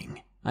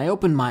morning, I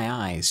opened my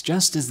eyes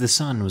just as the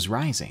sun was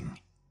rising.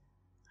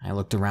 I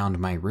looked around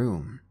my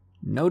room,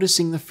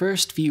 noticing the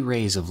first few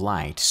rays of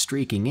light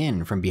streaking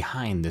in from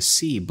behind the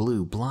sea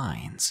blue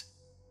blinds.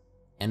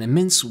 An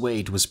immense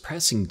weight was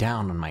pressing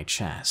down on my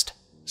chest,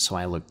 so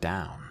I looked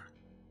down.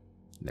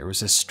 There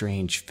was a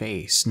strange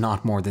face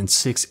not more than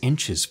 6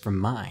 inches from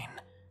mine.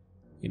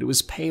 It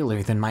was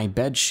paler than my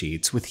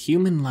bedsheets, with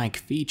human-like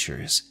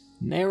features,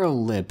 narrow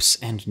lips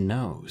and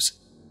nose,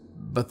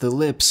 but the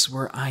lips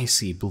were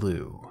icy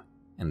blue,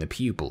 and the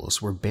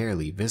pupils were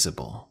barely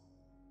visible,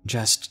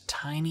 just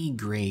tiny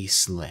gray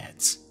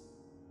slits.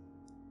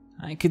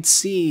 I could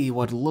see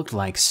what looked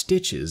like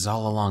stitches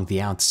all along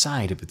the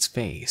outside of its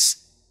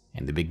face,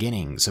 and the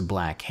beginnings of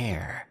black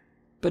hair,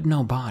 but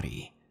no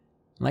body,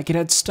 like it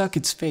had stuck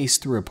its face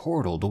through a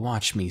portal to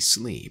watch me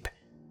sleep,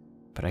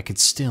 but I could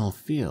still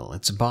feel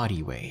its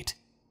body weight.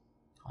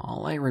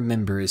 All I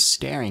remember is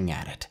staring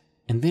at it,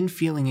 and then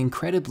feeling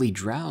incredibly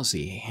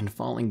drowsy and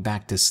falling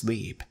back to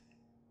sleep.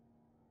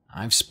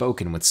 I've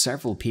spoken with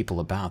several people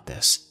about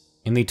this,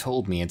 and they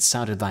told me it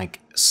sounded like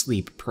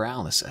sleep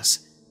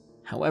paralysis.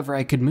 However,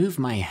 I could move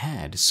my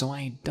head, so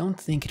I don't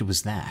think it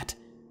was that.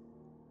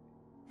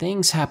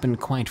 Things happened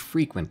quite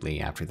frequently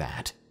after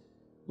that.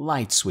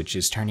 Light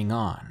switches turning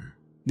on.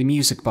 The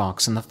music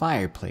box in the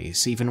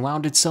fireplace even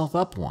wound itself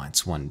up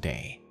once one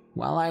day,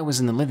 while I was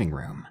in the living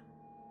room.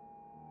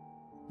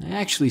 I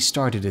actually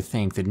started to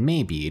think that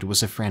maybe it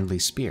was a friendly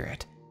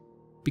spirit,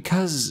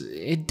 because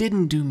it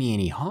didn't do me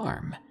any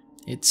harm,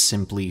 it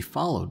simply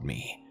followed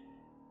me.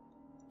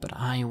 But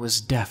I was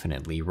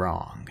definitely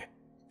wrong.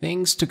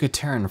 Things took a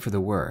turn for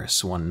the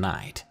worse one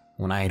night,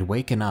 when I had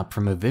waken up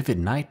from a vivid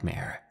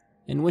nightmare,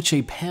 in which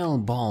a pale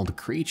bald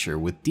creature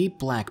with deep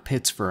black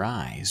pits for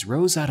eyes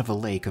rose out of a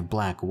lake of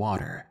black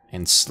water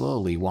and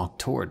slowly walked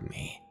toward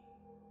me.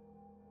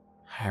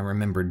 I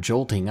remember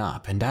jolting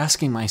up and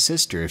asking my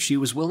sister if she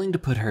was willing to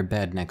put her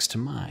bed next to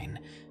mine,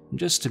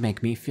 just to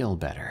make me feel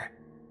better.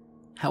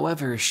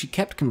 However, she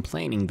kept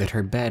complaining that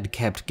her bed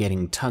kept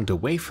getting tugged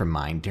away from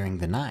mine during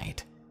the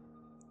night.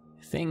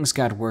 Things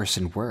got worse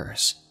and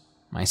worse.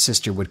 My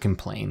sister would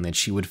complain that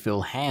she would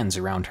feel hands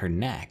around her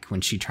neck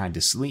when she tried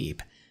to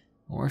sleep,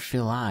 or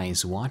feel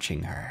eyes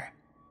watching her.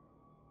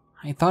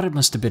 I thought it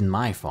must have been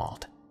my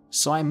fault,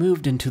 so I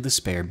moved into the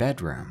spare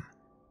bedroom.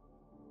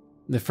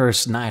 The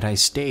first night I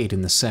stayed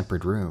in the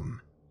separate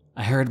room,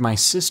 I heard my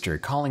sister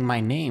calling my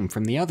name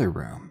from the other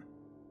room.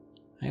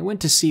 I went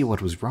to see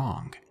what was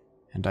wrong,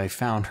 and I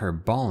found her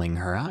bawling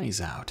her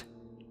eyes out.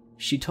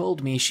 She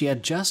told me she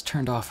had just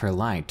turned off her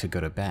light to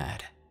go to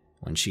bed,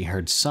 when she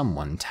heard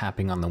someone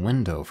tapping on the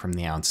window from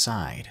the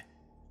outside.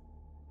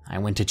 I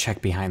went to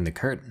check behind the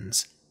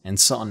curtains, and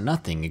saw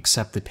nothing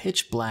except the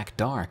pitch black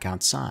dark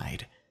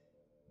outside.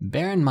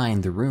 Bear in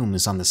mind the room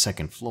is on the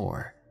second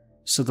floor,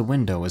 so the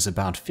window is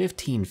about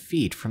 15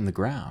 feet from the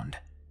ground.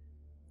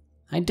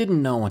 I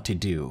didn't know what to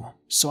do,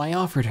 so I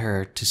offered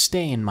her to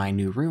stay in my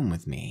new room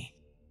with me.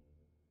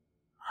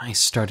 I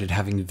started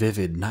having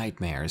vivid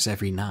nightmares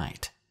every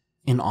night.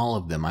 In all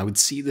of them, I would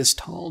see this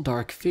tall,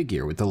 dark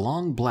figure with a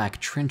long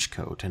black trench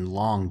coat and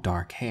long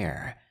dark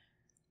hair.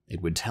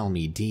 It would tell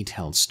me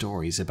detailed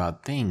stories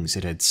about things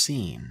it had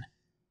seen.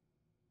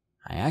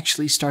 I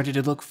actually started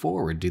to look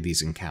forward to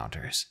these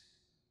encounters.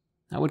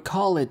 I would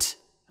call it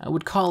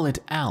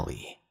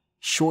Allie,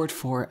 short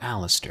for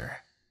Alistair.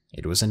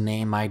 It was a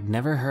name I'd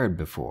never heard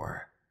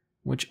before,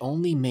 which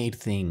only made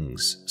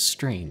things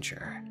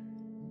stranger.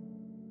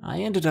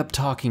 I ended up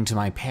talking to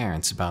my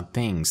parents about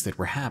things that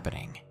were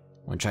happening,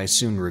 which I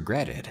soon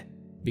regretted,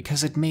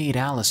 because it made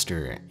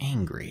Alistair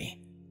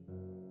angry.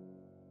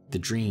 The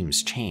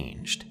dreams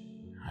changed.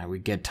 I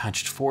would get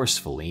touched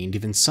forcefully, and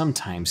even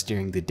sometimes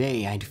during the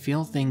day I'd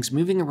feel things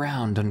moving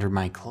around under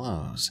my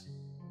clothes.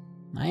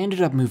 I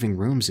ended up moving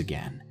rooms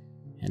again,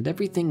 and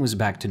everything was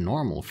back to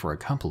normal for a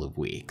couple of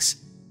weeks.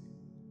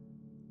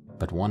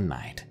 But one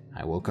night,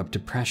 I woke up to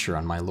pressure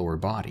on my lower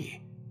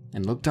body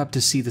and looked up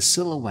to see the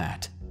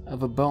silhouette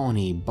of a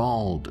bony,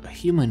 bald,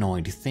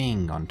 humanoid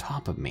thing on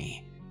top of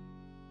me.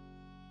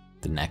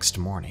 The next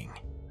morning,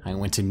 I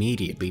went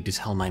immediately to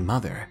tell my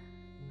mother.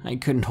 I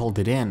couldn't hold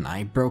it in.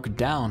 I broke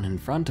down in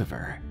front of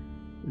her,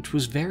 which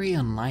was very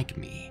unlike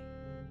me.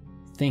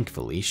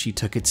 Thankfully, she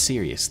took it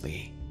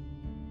seriously.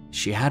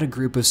 She had a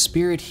group of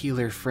spirit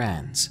healer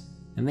friends,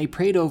 and they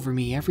prayed over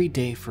me every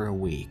day for a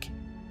week.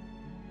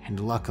 And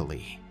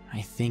luckily,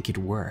 I think it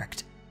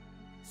worked.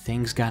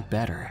 Things got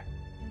better.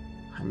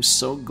 I'm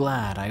so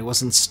glad I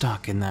wasn't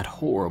stuck in that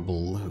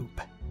horrible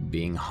loop,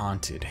 being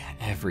haunted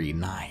every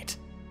night.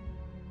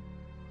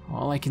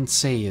 All I can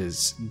say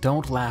is,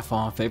 don't laugh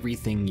off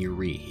everything you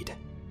read.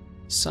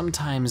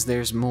 Sometimes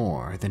there's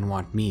more than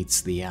what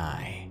meets the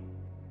eye.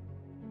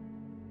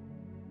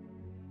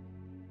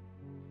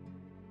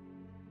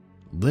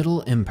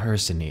 Little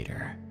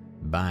Impersonator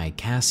by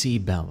Cassie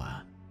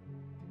Bella.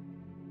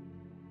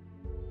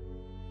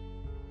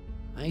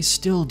 I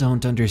still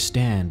don't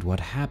understand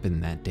what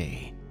happened that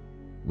day.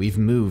 We've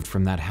moved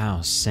from that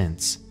house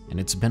since,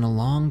 and it's been a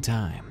long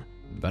time,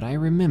 but I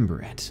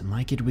remember it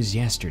like it was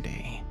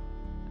yesterday.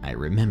 I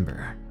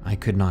remember I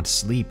could not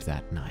sleep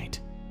that night.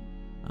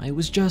 I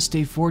was just a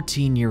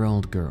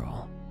 14-year-old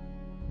girl.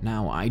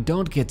 Now, I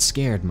don't get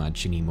scared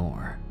much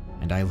anymore,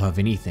 and I love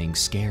anything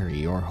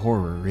scary or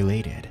horror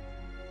related.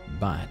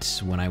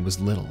 But when I was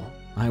little,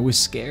 I was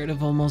scared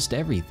of almost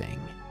everything.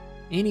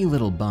 Any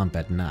little bump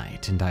at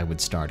night and I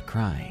would start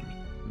crying.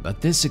 But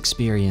this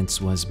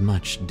experience was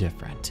much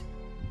different.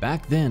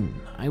 Back then,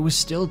 I was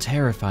still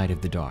terrified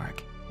of the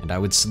dark, and I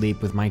would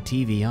sleep with my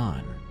TV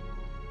on.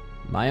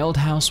 My old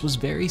house was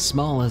very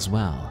small as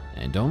well,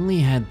 and only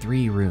had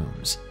 3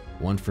 rooms,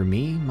 one for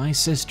me, my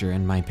sister,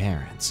 and my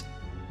parents.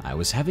 I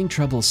was having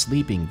trouble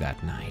sleeping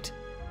that night.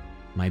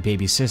 My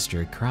baby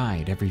sister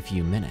cried every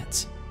few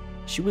minutes.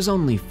 She was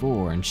only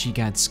 4 and she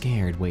got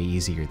scared way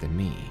easier than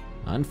me.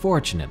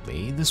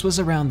 Unfortunately, this was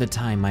around the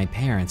time my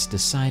parents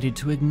decided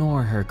to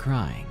ignore her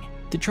crying,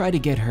 to try to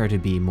get her to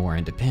be more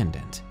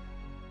independent.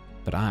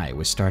 But I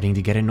was starting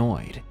to get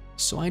annoyed,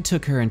 so I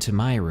took her into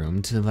my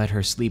room to let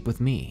her sleep with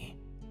me.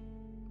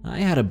 I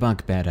had a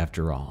bunk bed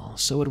after all,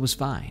 so it was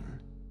fine.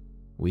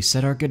 We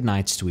said our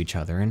goodnights to each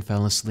other and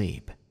fell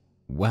asleep.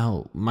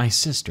 Well, my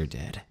sister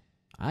did.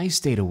 I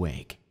stayed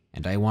awake,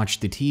 and I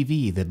watched the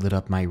TV that lit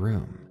up my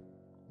room.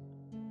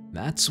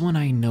 That's when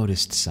I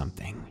noticed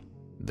something.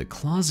 The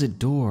closet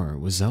door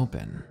was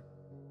open.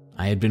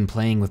 I had been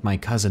playing with my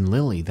cousin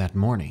Lily that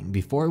morning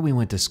before we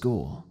went to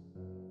school.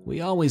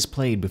 We always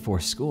played before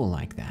school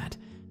like that.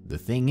 The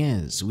thing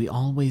is, we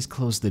always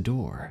closed the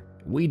door.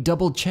 We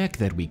double-check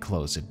that we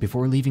close it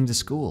before leaving to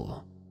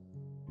school.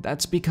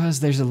 That's because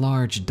there's a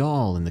large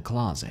doll in the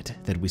closet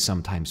that we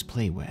sometimes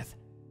play with,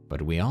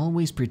 but we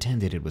always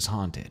pretended it was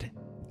haunted.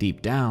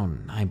 Deep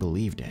down, I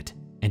believed it,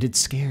 and it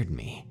scared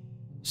me.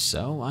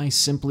 So I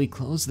simply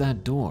closed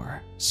that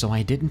door so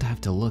I didn't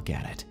have to look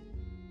at it.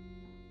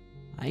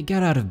 I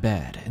got out of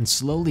bed and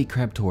slowly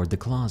crept toward the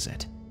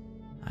closet.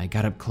 I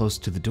got up close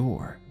to the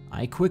door.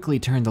 I quickly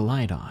turned the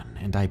light on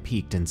and I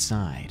peeked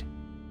inside.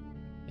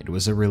 It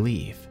was a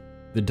relief.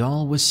 The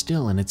doll was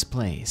still in its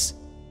place,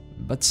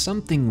 but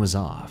something was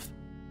off.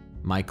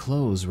 My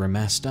clothes were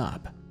messed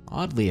up.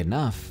 Oddly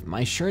enough,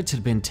 my shirts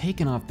had been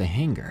taken off the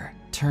hanger,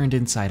 turned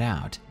inside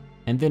out,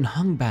 and then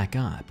hung back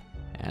up,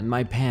 and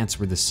my pants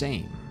were the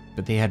same,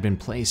 but they had been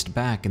placed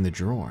back in the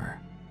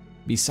drawer.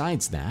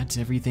 Besides that,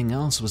 everything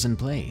else was in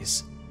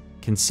place.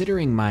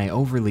 Considering my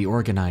overly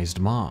organized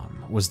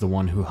mom was the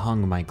one who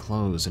hung my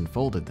clothes and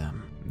folded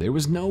them, there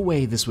was no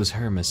way this was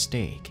her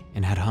mistake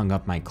and had hung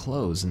up my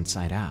clothes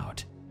inside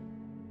out.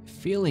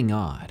 Feeling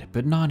odd,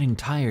 but not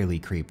entirely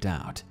creeped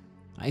out,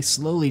 I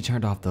slowly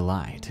turned off the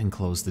light and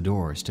closed the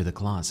doors to the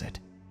closet.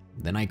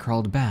 Then I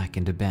crawled back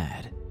into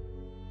bed.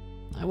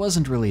 I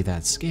wasn't really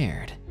that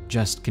scared,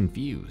 just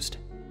confused.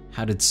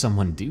 How did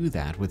someone do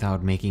that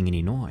without making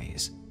any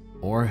noise?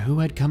 Or who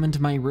had come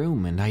into my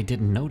room and I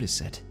didn't notice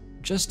it,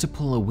 just to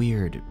pull a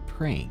weird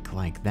prank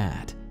like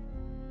that?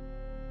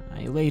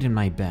 I laid in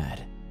my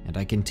bed and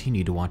I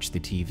continued to watch the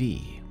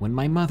TV when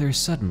my mother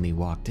suddenly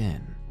walked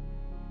in.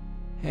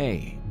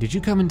 "Hey, did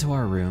you come into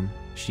our room?"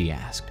 she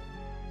asked.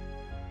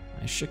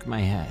 I shook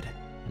my head,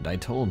 and I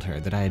told her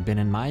that I had been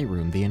in my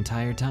room the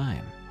entire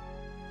time.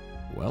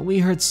 "Well, we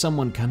heard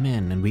someone come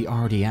in and we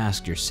already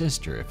asked your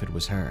sister if it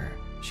was her,"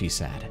 she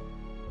said.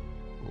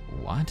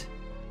 What?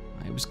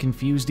 I was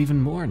confused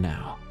even more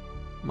now.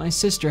 My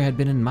sister had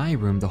been in my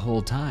room the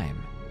whole time,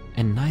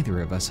 and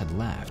neither of us had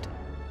left.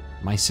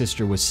 My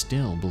sister was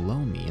still below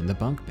me in the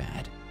bunk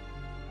bed.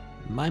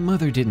 My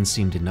mother didn't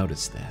seem to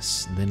notice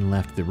this, then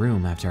left the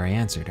room after I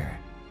answered her.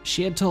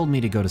 She had told me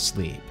to go to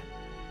sleep.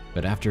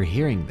 But after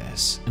hearing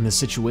this and the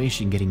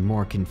situation getting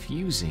more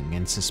confusing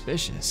and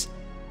suspicious,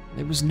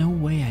 there was no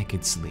way I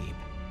could sleep.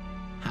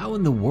 How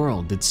in the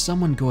world did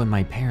someone go in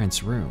my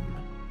parents' room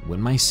when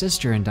my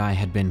sister and I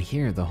had been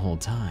here the whole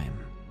time?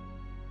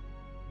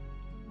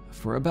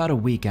 For about a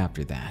week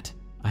after that,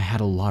 I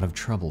had a lot of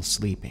trouble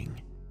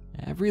sleeping.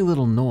 Every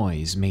little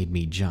noise made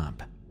me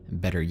jump.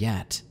 Better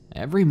yet,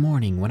 every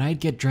morning when I'd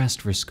get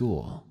dressed for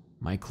school,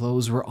 my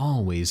clothes were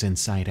always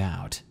inside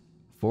out.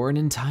 For an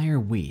entire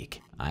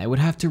week, I would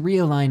have to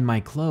realign my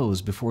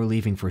clothes before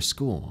leaving for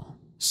school,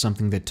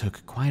 something that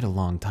took quite a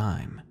long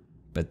time.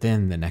 But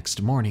then the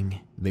next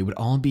morning, they would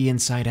all be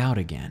inside out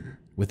again,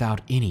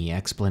 without any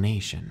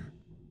explanation.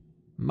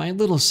 My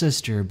little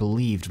sister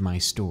believed my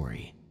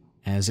story,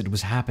 as it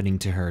was happening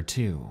to her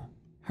too.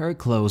 Her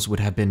clothes would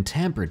have been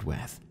tampered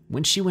with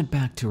when she went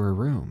back to her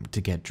room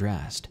to get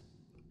dressed.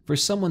 For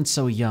someone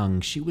so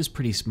young, she was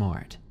pretty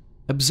smart,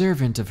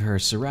 observant of her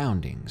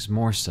surroundings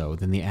more so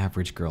than the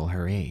average girl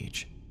her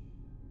age.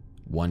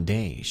 One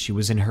day, she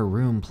was in her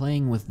room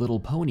playing with little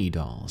pony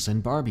dolls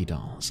and Barbie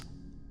dolls.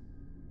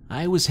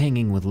 I was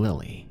hanging with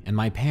Lily, and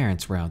my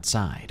parents were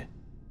outside.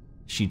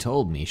 She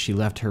told me she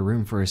left her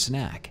room for a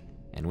snack,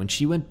 and when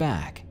she went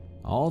back,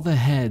 all the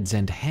heads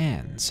and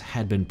hands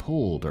had been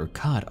pulled or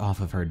cut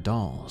off of her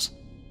dolls.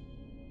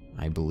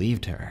 I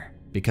believed her,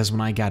 because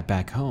when I got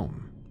back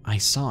home, I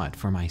saw it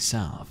for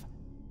myself.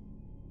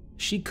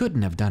 She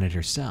couldn't have done it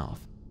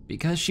herself,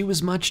 because she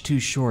was much too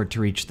short to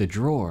reach the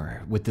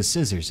drawer with the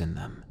scissors in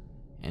them,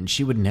 and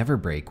she would never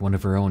break one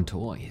of her own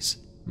toys.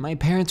 My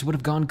parents would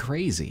have gone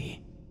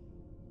crazy.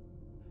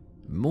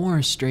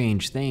 More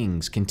strange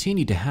things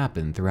continued to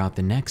happen throughout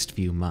the next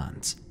few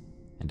months,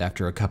 and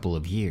after a couple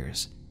of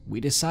years, we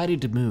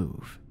decided to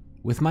move,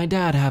 with my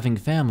dad having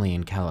family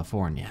in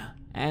California,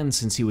 and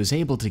since he was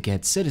able to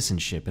get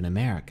citizenship in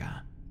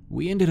America,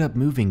 we ended up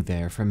moving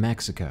there from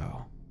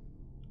Mexico.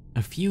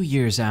 A few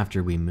years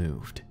after we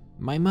moved,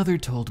 my mother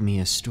told me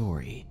a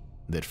story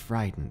that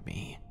frightened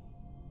me.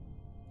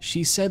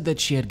 She said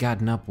that she had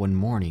gotten up one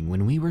morning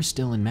when we were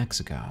still in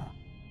Mexico.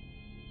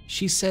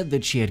 She said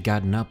that she had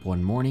gotten up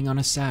one morning on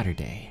a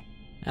Saturday.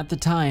 At the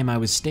time, I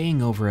was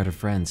staying over at a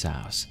friend's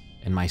house,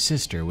 and my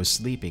sister was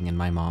sleeping in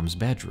my mom's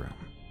bedroom.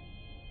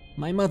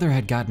 My mother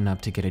had gotten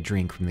up to get a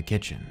drink from the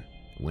kitchen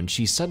when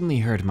she suddenly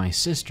heard my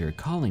sister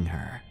calling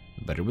her,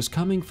 but it was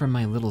coming from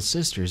my little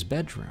sister's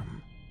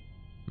bedroom.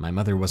 My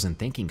mother wasn't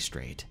thinking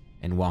straight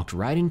and walked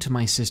right into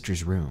my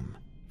sister's room,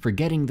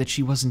 forgetting that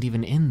she wasn't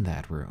even in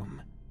that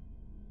room.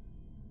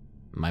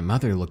 My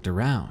mother looked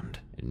around,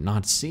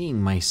 not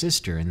seeing my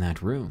sister in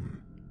that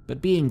room,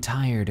 but being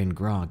tired and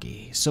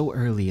groggy so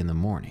early in the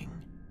morning,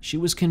 she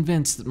was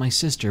convinced that my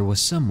sister was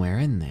somewhere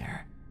in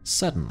there.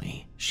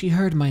 Suddenly, she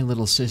heard my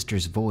little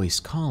sister's voice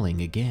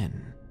calling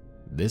again,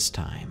 this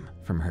time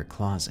from her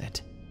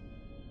closet.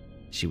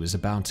 She was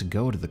about to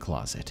go to the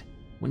closet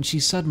when she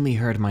suddenly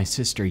heard my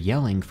sister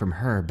yelling from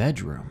her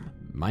bedroom,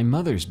 my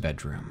mother's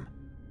bedroom.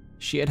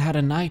 She had had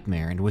a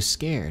nightmare and was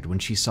scared when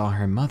she saw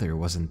her mother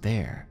wasn't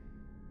there.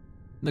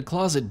 The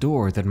closet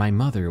door that my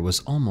mother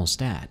was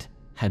almost at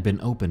had been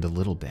opened a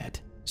little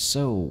bit,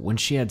 so when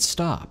she had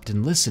stopped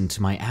and listened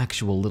to my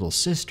actual little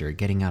sister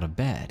getting out of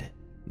bed,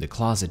 the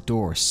closet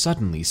door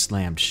suddenly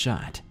slammed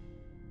shut.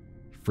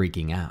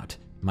 Freaking out,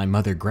 my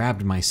mother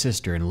grabbed my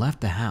sister and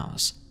left the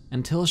house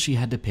until she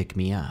had to pick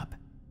me up.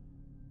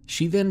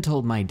 She then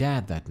told my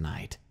dad that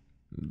night,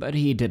 but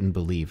he didn't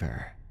believe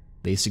her.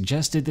 They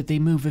suggested that they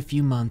move a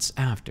few months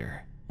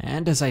after,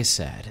 and as I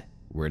said,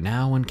 we're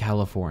now in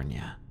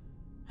California,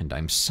 and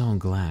I'm so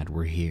glad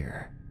we're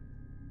here.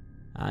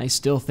 I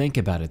still think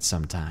about it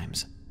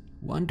sometimes,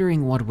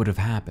 wondering what would have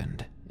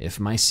happened if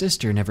my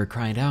sister never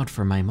cried out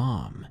for my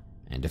mom,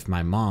 and if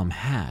my mom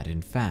had,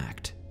 in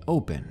fact,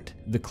 opened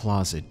the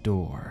closet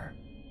door.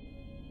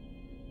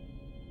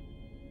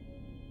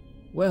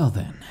 Well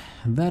then,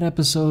 that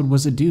episode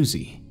was a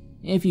doozy.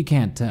 If you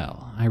can't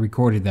tell, I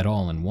recorded that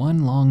all in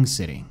one long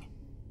sitting.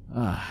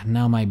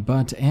 Now my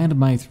butt and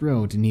my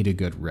throat need a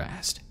good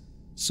rest,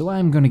 so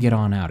I'm gonna get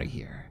on out of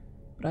here.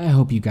 But I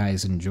hope you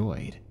guys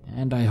enjoyed,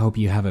 and I hope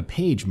you have a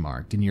page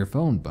marked in your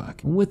phone book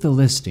with the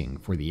listing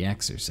for The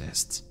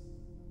Exorcists.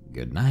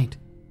 Good night.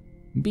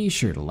 Be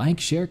sure to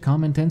like, share,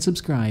 comment, and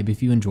subscribe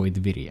if you enjoyed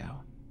the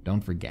video.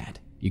 Don't forget,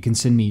 you can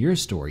send me your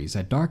stories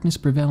at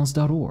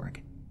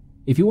darknessprevails.org.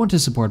 If you want to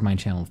support my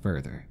channel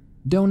further,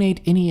 donate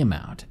any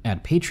amount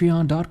at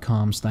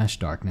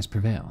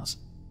patreon.com/darknessprevails.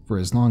 For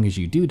as long as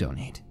you do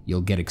donate,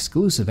 you'll get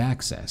exclusive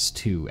access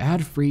to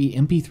ad-free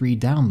MP3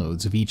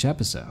 downloads of each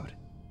episode,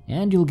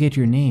 and you'll get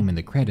your name in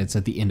the credits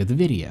at the end of the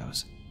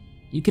videos.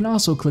 You can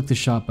also click the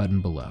shop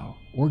button below,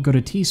 or go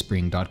to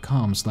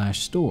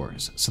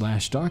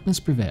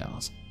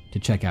teespring.com/stores/darknessprevails to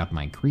check out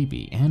my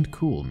creepy and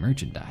cool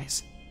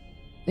merchandise.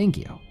 Thank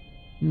you.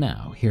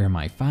 Now, here are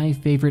my 5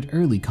 favorite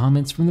early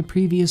comments from the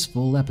previous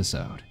full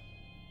episode,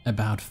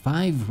 about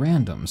 5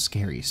 random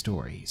scary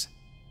stories.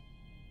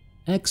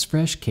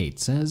 X-Fresh Kate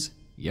says,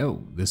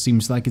 "Yo, this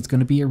seems like it's going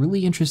to be a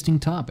really interesting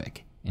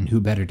topic, and who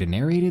better to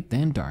narrate it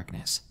than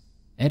Darkness?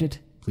 Edit,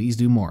 please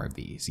do more of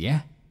these,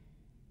 yeah?"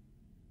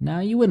 Now,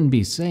 you wouldn't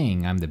be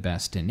saying I'm the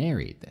best to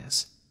narrate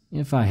this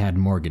if I had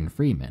Morgan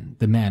Freeman,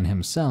 the man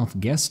himself,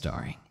 guest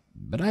starring,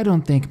 but I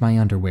don't think my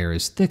underwear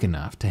is thick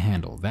enough to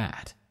handle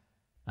that.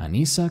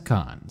 Anissa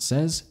Khan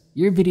says,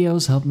 your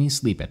videos help me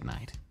sleep at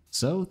night,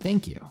 so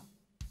thank you.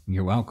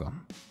 You're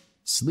welcome.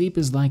 Sleep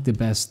is like the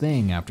best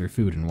thing after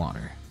food and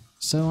water,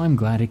 so I'm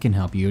glad it can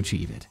help you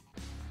achieve it.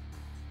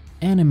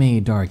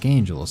 Anime Dark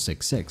Angel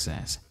 66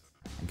 says,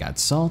 I got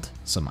salt,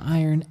 some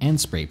iron,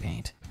 and spray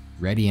paint.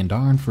 Ready and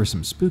armed for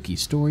some spooky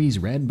stories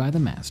read by the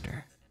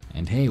master.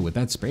 And hey, with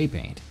that spray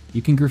paint,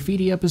 you can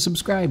graffiti up a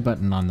subscribe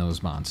button on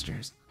those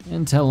monsters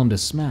and tell them to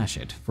smash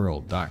it for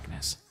Old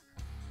Darkness.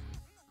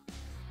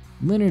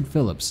 Leonard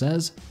Phillips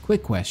says,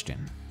 quick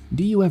question.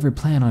 Do you ever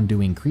plan on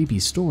doing creepy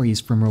stories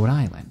from Rhode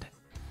Island?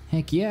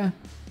 Heck yeah.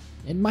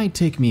 It might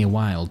take me a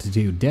while to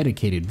do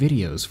dedicated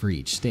videos for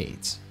each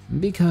state,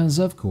 because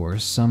of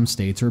course some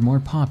states are more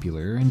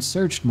popular and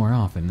searched more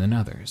often than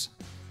others.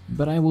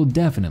 But I will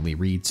definitely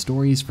read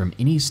stories from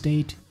any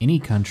state, any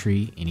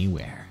country,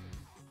 anywhere.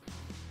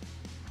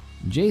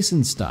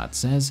 Jason Stott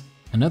says,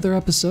 another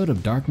episode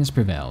of Darkness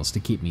Prevails to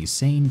keep me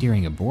sane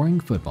during a boring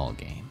football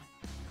game.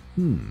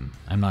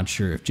 I'm not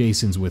sure if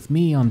Jason's with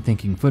me on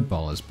thinking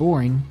football is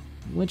boring,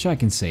 which I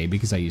can say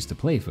because I used to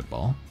play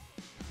football,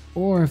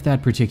 or if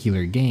that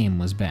particular game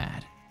was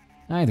bad.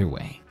 Either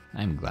way,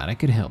 I'm glad I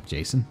could help,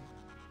 Jason.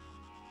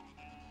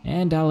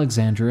 And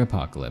Alexandra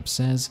Apocalypse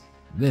says,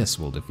 this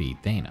will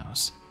defeat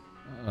Thanos.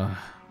 I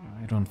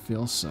don't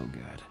feel so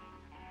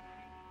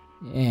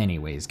good.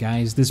 Anyways,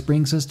 guys, this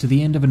brings us to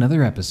the end of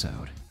another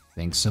episode.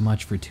 Thanks so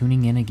much for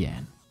tuning in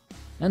again.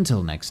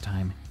 Until next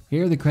time,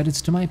 here are the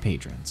credits to my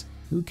patrons,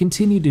 who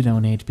continue to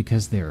donate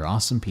because they're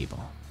awesome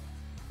people.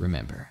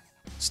 Remember,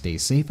 stay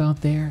safe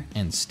out there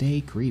and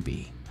stay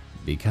creepy,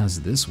 because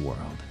this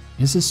world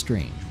is a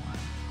strange